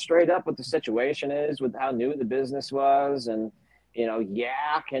just told him straight up what the situation is with how new the business was. And,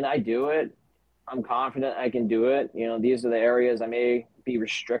 can I do it? I'm confident I can do it. These are the areas I may be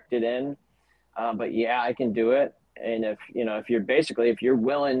restricted in. But yeah, I can do it. And if you're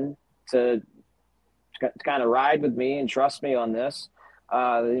willing to kind of ride with me and trust me on this,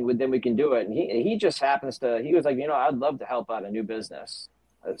 then we can do it. And he just happens to, he was like, I'd love to help out a new business.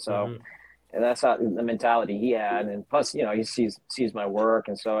 So, and that's not the mentality he had. And plus, he sees my work.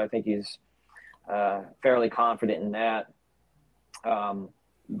 And so I think he's fairly confident in that.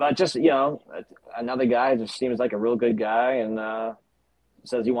 But just, another guy just seems like a real good guy and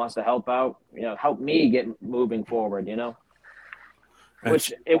says he wants to help out, help me get moving forward,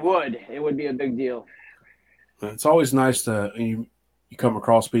 which it would be a big deal. It's always nice to, you come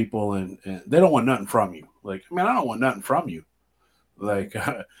across people and they don't want nothing from you. Like, man, I don't want nothing from you. Like,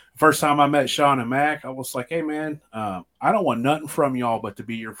 first time I met Shawn and Mac, I was like, hey, man, I don't want nothing from y'all but to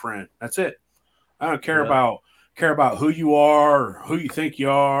be your friend. That's it. I don't care about who you are or who you think you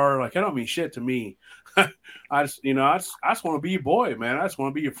are. Like, that don't mean shit to me. I just want to be your boy, man. I just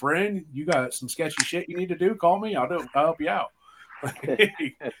want to be your friend. You got some sketchy shit you need to do, call me. I'll help you out.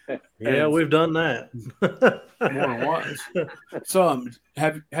 Yeah, we've done that more than once. So,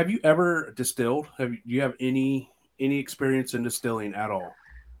 have you ever distilled? Do you have any experience in distilling at all?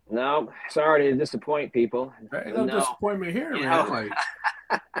 No, sorry to disappoint people. Hey, no disappointment here, man. Like,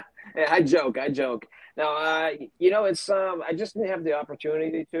 I joke. Now, it's I just didn't have the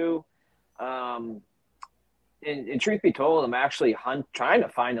opportunity to. And truth be told, I'm actually trying to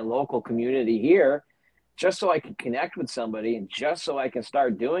find a local community here, just so I can connect with somebody and just so I can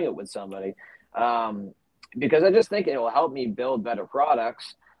start doing it with somebody. Because I just think it will help me build better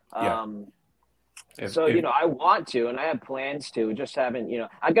products. So I want to, and I have plans to. Just haven't,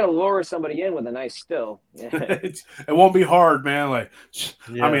 I got to lure somebody in with a nice still. It won't be hard, man. Like,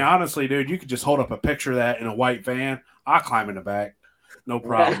 I mean, honestly, dude, you could just hold up a picture of that in a white van. I'll climb in the back, no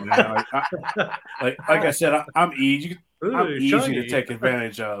problem. Man. Like I said, I'm easy. I'm easy to take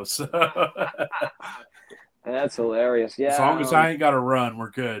advantage of. So. That's hilarious. Yeah. As long as I ain't got to run, we're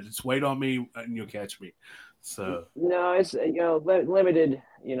good. Just wait on me and you'll catch me. So no, it's limited.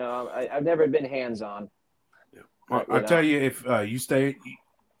 I've never been hands-on. Yeah. Well, I tell you, if you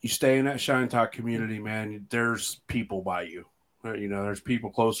stay in that Shine Talk community, man, there's people by you. There's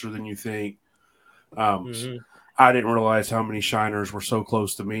people closer than you think. I didn't realize how many shiners were so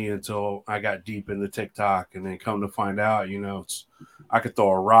close to me until I got deep into TikTok, and then come to find out, I could throw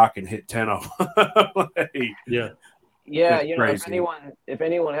a rock and hit 10 of them. Yeah, if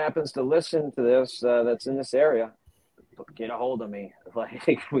anyone happens to listen to this that's in this area, get a hold of me.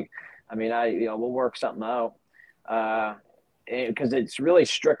 Like we'll work something out because it's really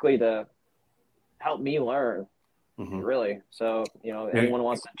strictly to help me learn, really. So anyone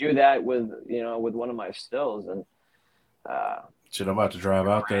wants to do that with one of my stills and shit, I'm about to drive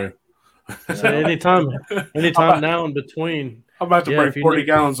out there. So anytime now in between. I'm about to bring 40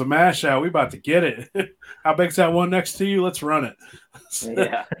 gallons of mash out. We about to get it. How big's that one next to you? Let's run it.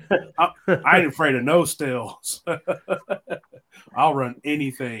 Yeah. I ain't afraid of no stills. I'll run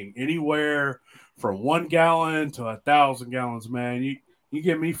anything, anywhere from 1 gallon to 1,000 gallons, man. You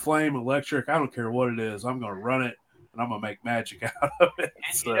give me flame, electric, I don't care what it is. I'm going to run it, and I'm going to make magic out of it.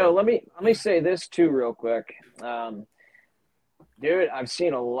 So. Let me say this too real quick. Dude, I've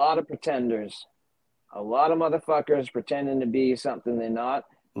seen a lot of pretenders. A lot of motherfuckers pretending to be something they're not.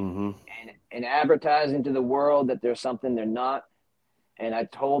 and advertising to the world that there's something they're not. And I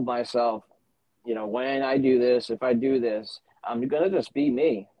told myself, you know, when I do this, if I do this, I'm going to just be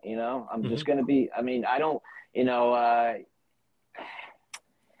me, you know, I'm just going to be, I mean, I don't, you know,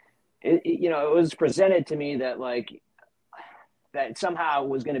 you know, it was presented to me that like, that somehow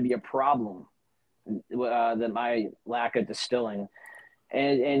was going to be a problem, that my lack of distilling.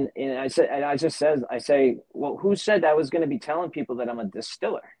 And I said, and I say, well, who said I was going to be telling people that I'm a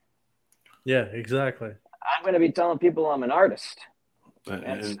distiller? Yeah, exactly. I'm going to be telling people I'm an artist.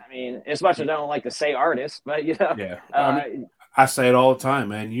 I mean, as much as I don't like to say artist, but you know, yeah. I say it all the time,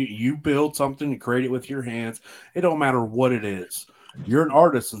 man. You build something, you create it with your hands. It don't matter what it is. You're an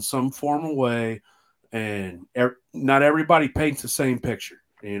artist in some form or way, and not everybody paints the same picture.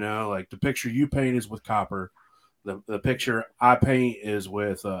 You know, like the picture you paint is with copper. The picture I paint is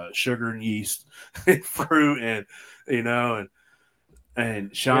with sugar and yeast and fruit, and you know,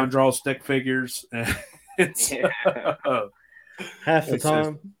 and Shawn draws stick figures. And so, half the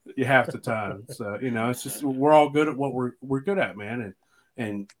time. Half the time. So, you know, it's just we're all good at what we're good at, man.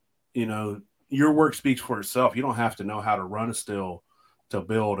 And you know, your work speaks for itself. You don't have to know how to run a still to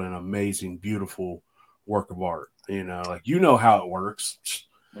build an amazing, beautiful work of art. You know, like you know how it works.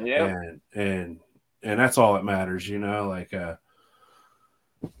 Yeah. And that's all that matters, you know, like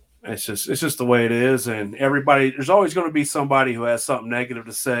it's just the way it is. And everybody, there's always going to be somebody who has something negative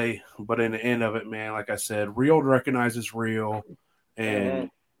to say, but in the end of it, man, like I said, real recognizes real,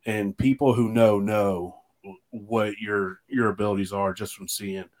 and people who know what your abilities are just from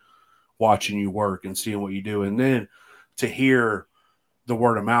watching you work and seeing what you do. And then to hear the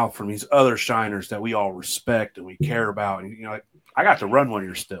word of mouth from these other shiners that we all respect and we care about. And, you know, like I got to run one of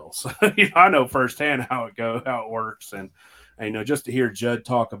your stills. You know, I know firsthand how it works. And, you know, just to hear Judd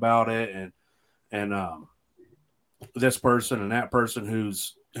talk about it and this person and that person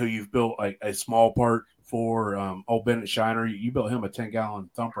who you've built like a small part for, old Bennett Shiner, you built him a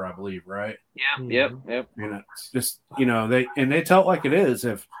 10-gallon thumper, I believe, right? Yeah. Yep. You know, it's just, you know, they tell it like it is.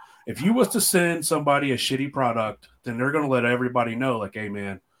 If you was to send somebody a shitty product, then they're going to let everybody know, like, hey,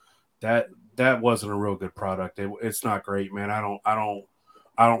 man, that wasn't a real good product. It's not great, man. I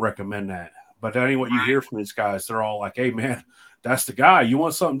don't recommend that. But that ain't what you hear from these guys. They're all like, hey, man, that's the guy. You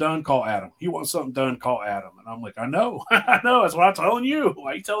want something done? Call Adam. You want something done? Call Adam. And I'm like, I know. I know. That's what I'm telling you.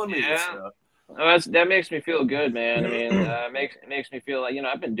 Why are you telling me this stuff? Oh, that makes me feel good, man. I mean, it makes me feel like, you know,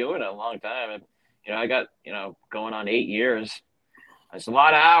 I've been doing it a long time. And, you know, I got, you know, going on 8 years. It's a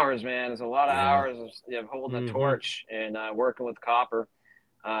lot of hours, man. It's a lot of hours of holding the torch and working with copper.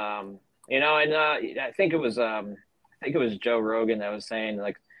 You know, and I think it was Joe Rogan that was saying,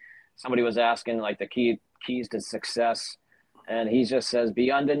 like, somebody was asking like the keys to success, and he just says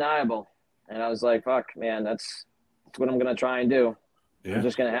be undeniable. And I was like, fuck, man, that's what I'm gonna try and do. Yeah. I'm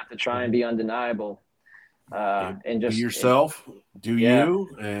just gonna have to try and be undeniable, and just be yourself, do you,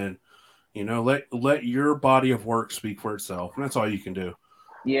 and you know, let your body of work speak for itself, and that's all you can do.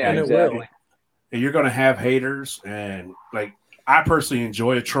 Yeah, and exactly. And you're gonna have haters, and like I personally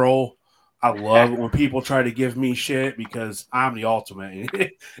enjoy a troll. I love it when people try to give me shit because I'm the ultimate,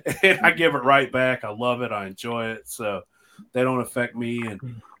 and I give it right back. I love it. I enjoy it. So they don't affect me, and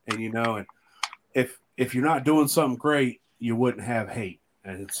you know, and if you're not doing something great, you wouldn't have hate.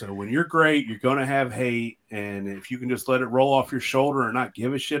 And so when you're great, you're going to have hate. And if you can just let it roll off your shoulder and not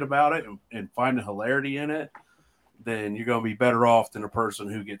give a shit about it and find the hilarity in it, then you're going to be better off than a person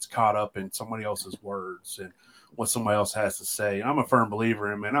who gets caught up in somebody else's words and what somebody else has to say. And I'm a firm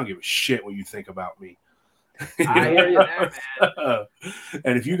believer in, man, I don't give a shit what you think about me. I hear you there, man.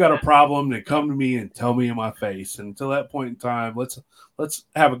 And if you got a problem, then come to me and tell me in my face. And until that point in time, let's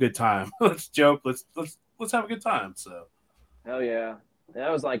have a good time. Let's joke. Let's have a good time. So, hell yeah. That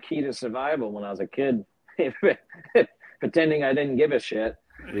was like key to survival when I was a kid, pretending I didn't give a shit.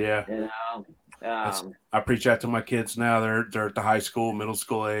 Yeah. You know, I preach that to my kids now. They're at the high school, middle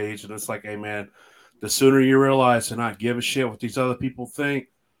school age, and it's like, hey, man, the sooner you realize to not give a shit what these other people think,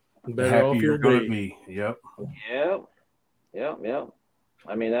 the happier you're going to be. Yep.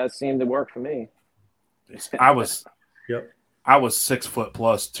 I mean, that seemed to work for me. I was 6 foot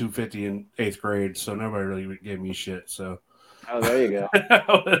plus 250 in 8th grade, so nobody really gave me shit. So. Oh, there you go.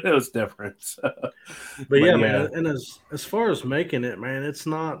 It was different. So. But yeah, man. And as far as making it, man, it's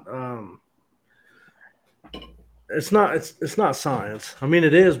not. It's not science. I mean,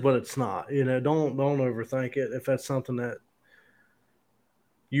 it is, but it's not. You know, don't overthink it. If that's something that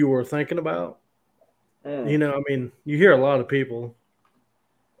you were thinking about, you know, I mean, you hear a lot of people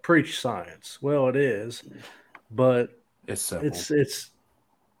preach science. Well, it is, but it's simple. It's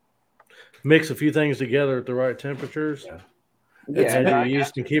mix a few things together at the right temperatures. Yeah. Yeah, you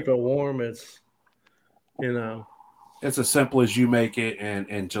used to keep it warm. It's, it's as simple as you make it,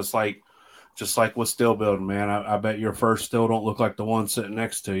 and just like with still building, man. I bet your first still don't look like the one sitting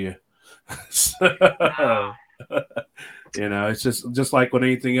next to you. So, it's just like with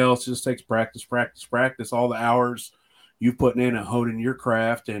anything else. It just takes practice. All the hours you putting in and honing your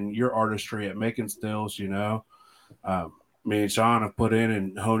craft and your artistry at making stills. Me and Shawn have put in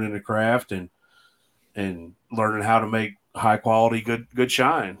and honing the craft and learning how to make high quality, good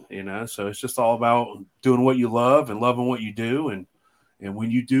shine. So it's just all about doing what you love and loving what you do, and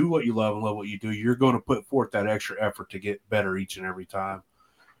when you do what you love and love what you do, you're going to put forth that extra effort to get better each and every time.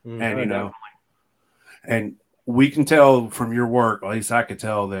 And and we can tell from your work, at least I could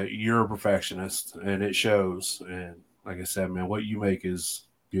tell, that you're a perfectionist, and it shows. And like I said, man, what you make is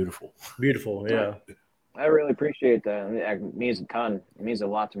beautiful. Beautiful, yeah. I really appreciate that. It means a ton. It means a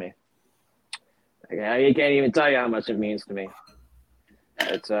lot to me. I can't even tell you how much it means to me.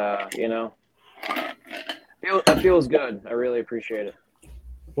 It's it feels good. I really appreciate it.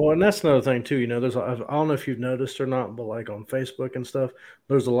 Well, and that's another thing too. There's I don't know if you've noticed or not, but like on Facebook and stuff,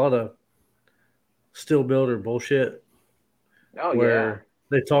 there's a lot of still builder bullshit. Where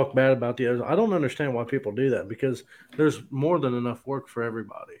they talk bad about the others. I don't understand why people do that, because there's more than enough work for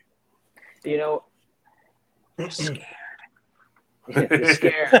everybody. You're scared. You're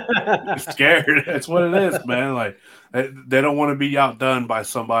scared. You're scared. That's what it is, man. Like, they don't want to be outdone by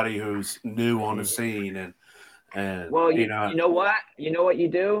somebody who's new on the scene. And well, you know what? You know what you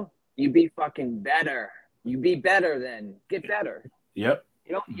do? You be fucking better. You be better then. Get better. Yep.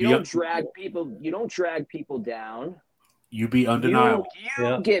 You don't drag people. You don't drag people down. You be undeniable.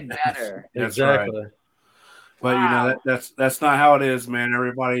 You get better. That's exactly. Right. But wow. That's not how it is, man.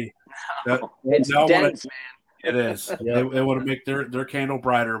 Everybody, it's dense, man. It is. Yep. They want to make their candle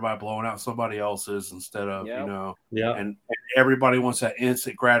brighter by blowing out somebody else's instead of and everybody wants that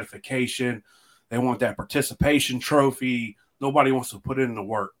instant gratification. They want that participation trophy. Nobody wants to put in the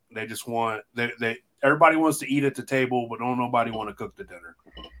work. They just want everybody wants to eat at the table, but nobody want to cook the dinner.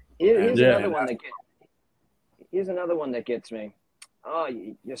 Here's another one that gets me. Oh,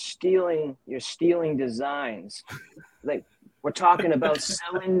 you're stealing designs. Like, we're talking about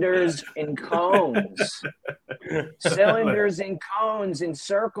cylinders and cones. Cylinders and cones and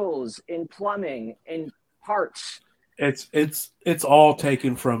circles in plumbing and parts. It's all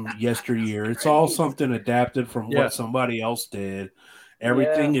taken from yesteryear. It's all something adapted from what somebody else did.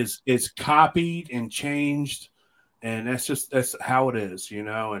 Everything is copied and changed, and that's how it is,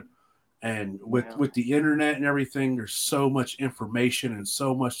 And with the internet and everything, there's so much information and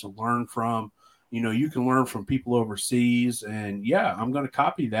so much to learn from. You can learn from people overseas, and I'm going to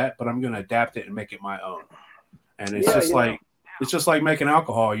copy that, but I'm going to adapt it and make it my own. And it's it's just like making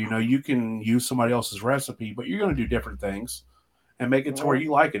alcohol. You can use somebody else's recipe, but you're going to do different things and make it to where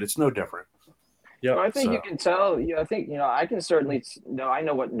you like it. It's no different. Yeah, I think you can tell. I think I can certainly know. I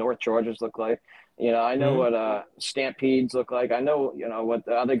know what North Georgians look like. I know what Stampedes look like. I know what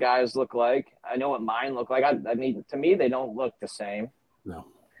the other guys look like. I know what mine look like. I mean, to me, they don't look the same. No.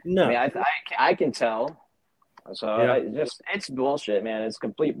 I mean, I can tell. So it's bullshit, man. It's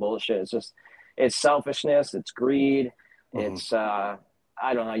complete bullshit. It's selfishness. It's greed. It's I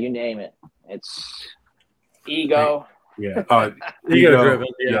don't know. You name it. It's ego. Yeah. Ego driven.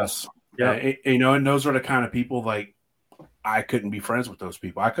 Yes. Yeah. And those are the kind of people, like, I couldn't be friends with those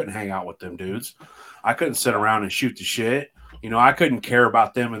people. I couldn't hang out with them dudes. I couldn't sit around and shoot the shit. I couldn't care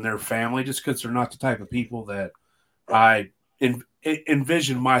about them and their family just because they're not the type of people that I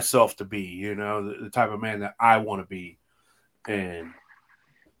envision myself to be, the type of man that I want to be. And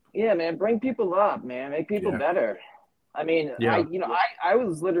man, bring people up, man. Make people better. I mean, I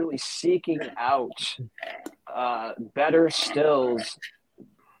was literally seeking out better stills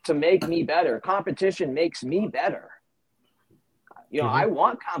to make me better. Competition makes me better. I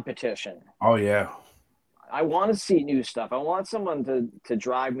want competition. Oh, yeah. I want to see new stuff. I want someone to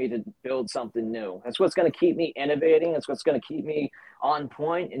drive me to build something new. That's what's going to keep me innovating. That's what's going to keep me on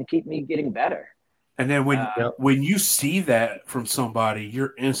point and keep me getting better. And then when you see that from somebody,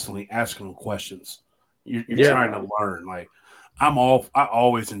 you're instantly asking them questions. You're trying to learn. Like, I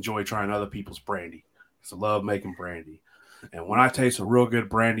always enjoy trying other people's brandy. I love making brandy. And when I taste a real good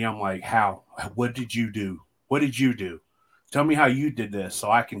brandy, I'm like, how? What did you do? What did you do? Tell me how you did this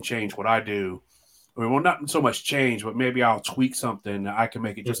so I can change what I do. I mean, well, not so much change, but maybe I'll tweak something that I can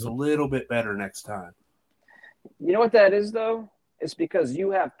make it just a little bit better next time. You know what that is, though? It's because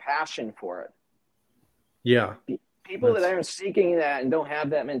you have passion for it. Yeah. People that aren't seeking that and don't have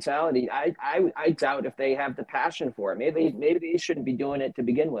that mentality, I doubt if they have the passion for it. Maybe they shouldn't be doing it to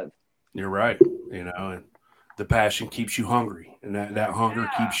begin with. You're right. And the passion keeps you hungry, and that hunger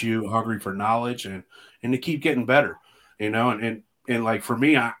keeps you hungry for knowledge and to keep getting better, and like for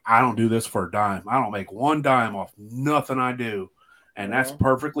me, I don't do this for a dime. I don't make one dime off nothing I do, and that's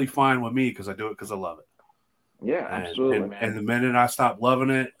perfectly fine with me because I do it because I love it. Yeah, absolutely, man. And the minute I stop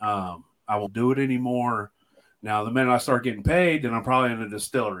loving it, I won't do it anymore. Now, the minute I start getting paid, then I'm probably in a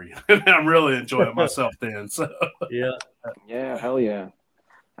distillery, and I'm really enjoying myself then. So yeah, hell yeah.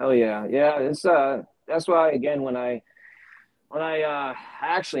 It's that's why again when I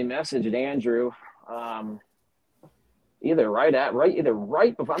actually messaged Andrew, either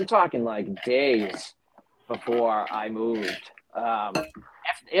right before, I'm talking like days before I moved.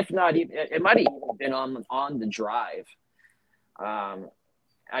 If not even, it might have even been on the drive.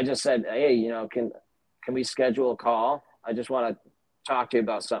 I just said, hey, can we schedule a call? I just want to talk to you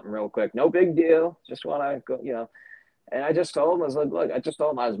about something real quick. No big deal. Just want to go, And I just told him, I was like, look, I just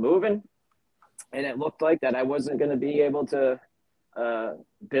told him I was moving, and it looked like that I wasn't going to be able to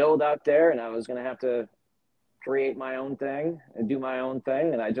build out there, and I was going to have to create my own thing and do my own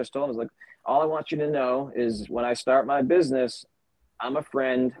thing. And I just told him, I was like, all I want you to know is when I start my business, I'm a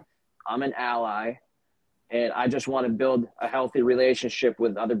friend, I'm an ally, and I just want to build a healthy relationship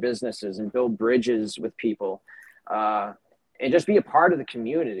with other businesses and build bridges with people, and just be a part of the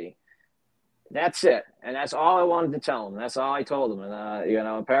community. That's it. And that's all I wanted to tell him. That's all I told him. And,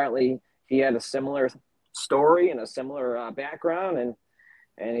 apparently he had a similar story and a similar background,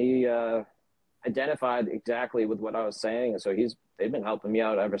 and he identified exactly with what I was saying. And so they've been helping me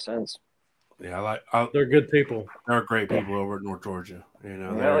out ever since. Yeah, they're good people. They're great people over at North Georgia.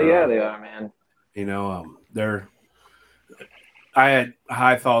 Hell yeah, they are, man. I had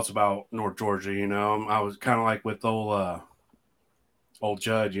high thoughts about North Georgia. I was kind of like with old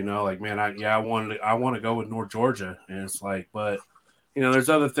Judge. Like, man, I want to go with North Georgia, and it's like, but there's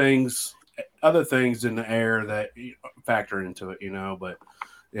other things in the air that factor into it. But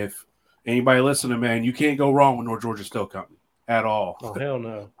if anybody listening, man, you can't go wrong with North Georgia Steel Company at all. Oh, hell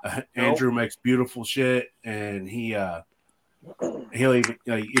no. Andrew makes beautiful shit, and he'll even,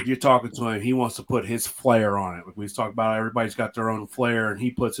 if you're talking to him, he wants to put his flair on it. Like we talk about, everybody's got their own flair, and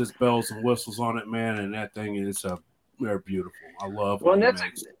he puts his bells and whistles on it, man. And that thing they're beautiful. I love. Well,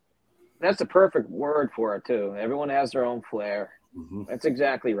 that's the perfect word for it too. Everyone has their own flair. Mm-hmm. That's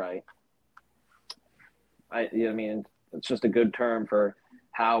exactly right. It's just a good term for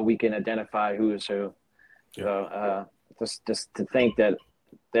how we can identify who is who. Yeah. So just to think that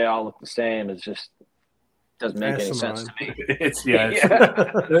they all look the same is just doesn't make any sense to me.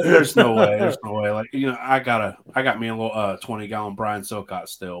 There's no way. There's no way. Like, I got me a little 20-gallon Brian Silcott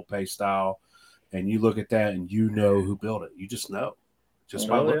still, pay style, and you look at that and who built it. You just know, just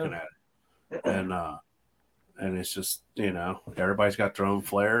by looking at it. And it's just, everybody's got their own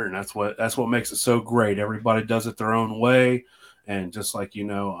flair, and that's what makes it so great. Everybody does it their own way, and just like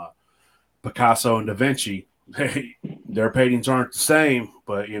Picasso and Da Vinci, their paintings aren't the same,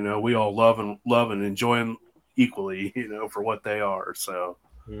 but we all love and enjoy them equally, for what they are. So,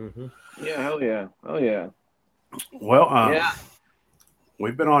 yeah, hell yeah, oh yeah. Well,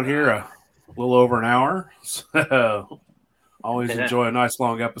 we've been on here a little over an hour, so always enjoy a nice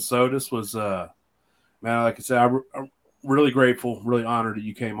long episode. This was, man, like I said, I'm really grateful, really honored that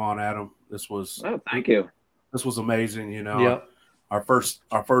you came on, Adam. This was, thank you. This was amazing. Our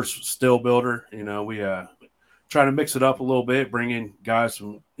first still builder. We try to mix it up a little bit, bring in guys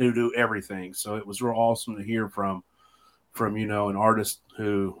who do everything. So it was real awesome to hear from an artist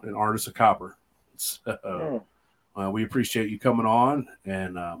of copper. So we appreciate you coming on,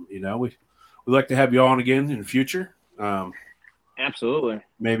 and we'd like to have you on again in the future. Absolutely.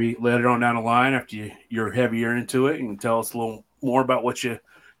 Maybe later on down the line after you're heavier into it, and tell us a little more about what you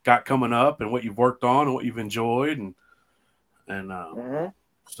got coming up and what you've worked on and what you've enjoyed, and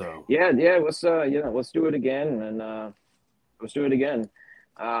so let's do it again, and let's do it again.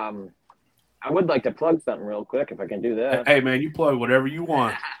 I would like to plug something real quick if I can do that. Hey man, you plug whatever you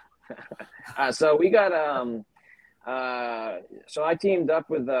want. So we got so I teamed up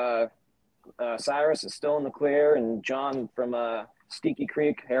with Cyrus is still in the clear, and John from Steaky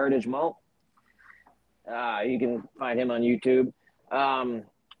Creek Heritage Malt. You can find him on YouTube.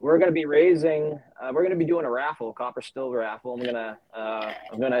 We're going to be we're going to be doing a raffle, copper still raffle. I'm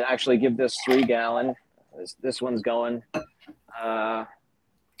going to actually give this 3-gallon. This one's going. Oh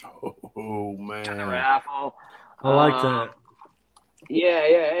man. To the raffle. I like that.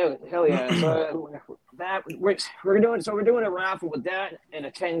 Yeah, hell yeah. So we're doing a raffle with that and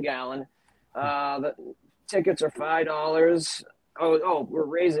a 10-gallon. The tickets are $5. Oh, we're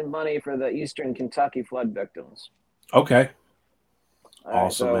raising money for the Eastern Kentucky flood victims. Okay.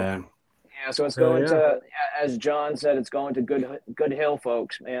 Awesome, man. Yeah, so it's going to, as John said, it's going to Good Hill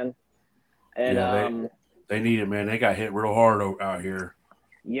folks, man. And they need it, man. They got hit real hard out here.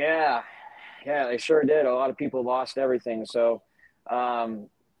 Yeah, they sure did. A lot of people lost everything. So,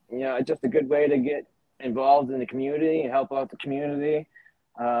 it's just a good way to get involved in the community and help out the community.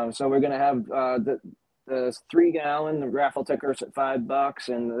 So we're going to have the 3-gallon raffle tickets at $5,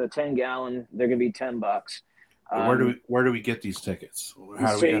 and the 10-gallon they're going to be $10. Where do we get these tickets?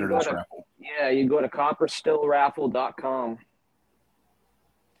 How do we enter this raffle? Yeah, you go to copperstillraffle.com.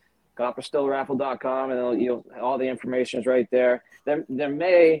 copperstillraffle.com, and all the information is right there. There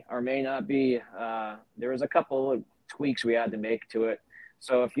may or may not be. There was a couple of tweaks we had to make to it.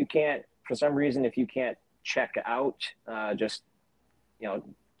 So if you can't, for some reason, if you can't check out, just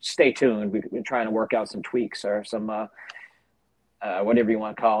stay tuned. We're trying to work out some tweaks or some whatever you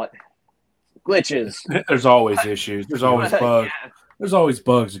want to call it, glitches. There's always issues. There's always bugs. Yeah. There's always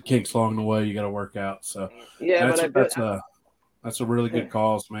bugs and kinks along the way you got to work out. So that's a really good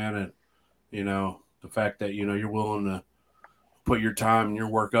cause, man. And the fact that you're willing to put your time and your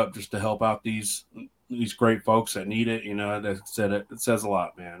work up just to help out these great folks that need it. That said it says a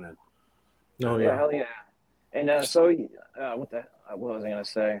lot, man. And hell yeah. And what was I gonna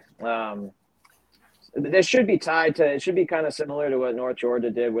say? This should be tied to. It should be kind of similar to what North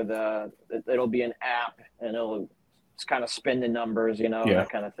Georgia did with it'll be an app and it'll kind of spin the numbers, that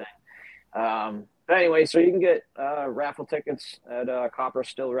kind of thing. But anyway, so you can get raffle tickets at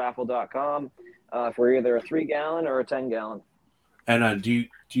copperstillraffle.com for either a 3-gallon or a 10-gallon. And do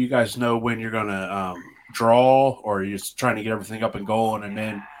you guys know when you're gonna draw, or are you just trying to get everything up and going and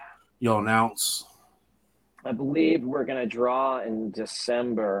then you'll announce? I believe we're gonna draw in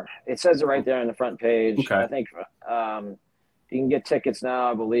December. It says it right there on the front page. Okay. I think you can get tickets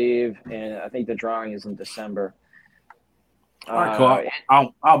now, I believe, and I think the drawing is in December. All right,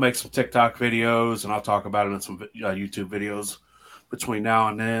 cool. I'll make some TikTok videos and I'll talk about it in some YouTube videos between now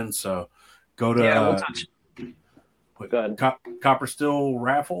and then. So go to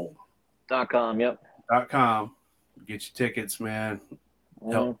copperstillraffle.com. Yep. .com. Get your tickets, man.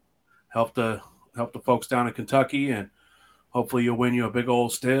 Help the folks down in Kentucky, and hopefully you'll win you a big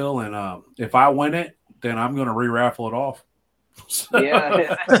old still. And if I win it, then I'm going to re-raffle it off.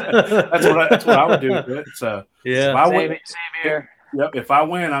 Yeah, that's what I would do with it. So same here. Yep. If I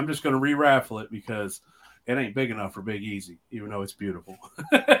win, I'm just going to re-raffle it because it ain't big enough for Big Eazy, even though it's beautiful.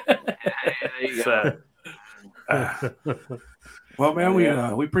 There you go. Well, man, we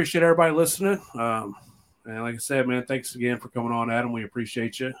appreciate everybody listening. And like I said, man, thanks again for coming on, Adam. We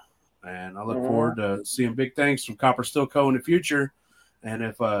appreciate you, and I look forward to seeing big things from Copper Still Co. in the future. And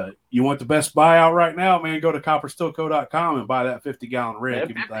if you want the best buyout right now, man, go to copperstillco.com and buy that 50-gallon rig. You'll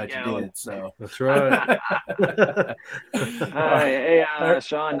be glad you did. So that's right. Hey,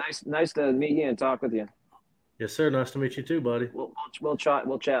 Shawn, nice to meet you and talk with you. Yes, sir. Nice to meet you too, buddy. We'll chat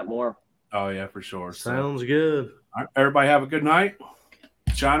more. Oh yeah, for sure. Sounds good. All right, everybody have a good night.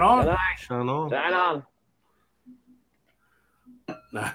 Shine on. Good night. Shine on. Shine on.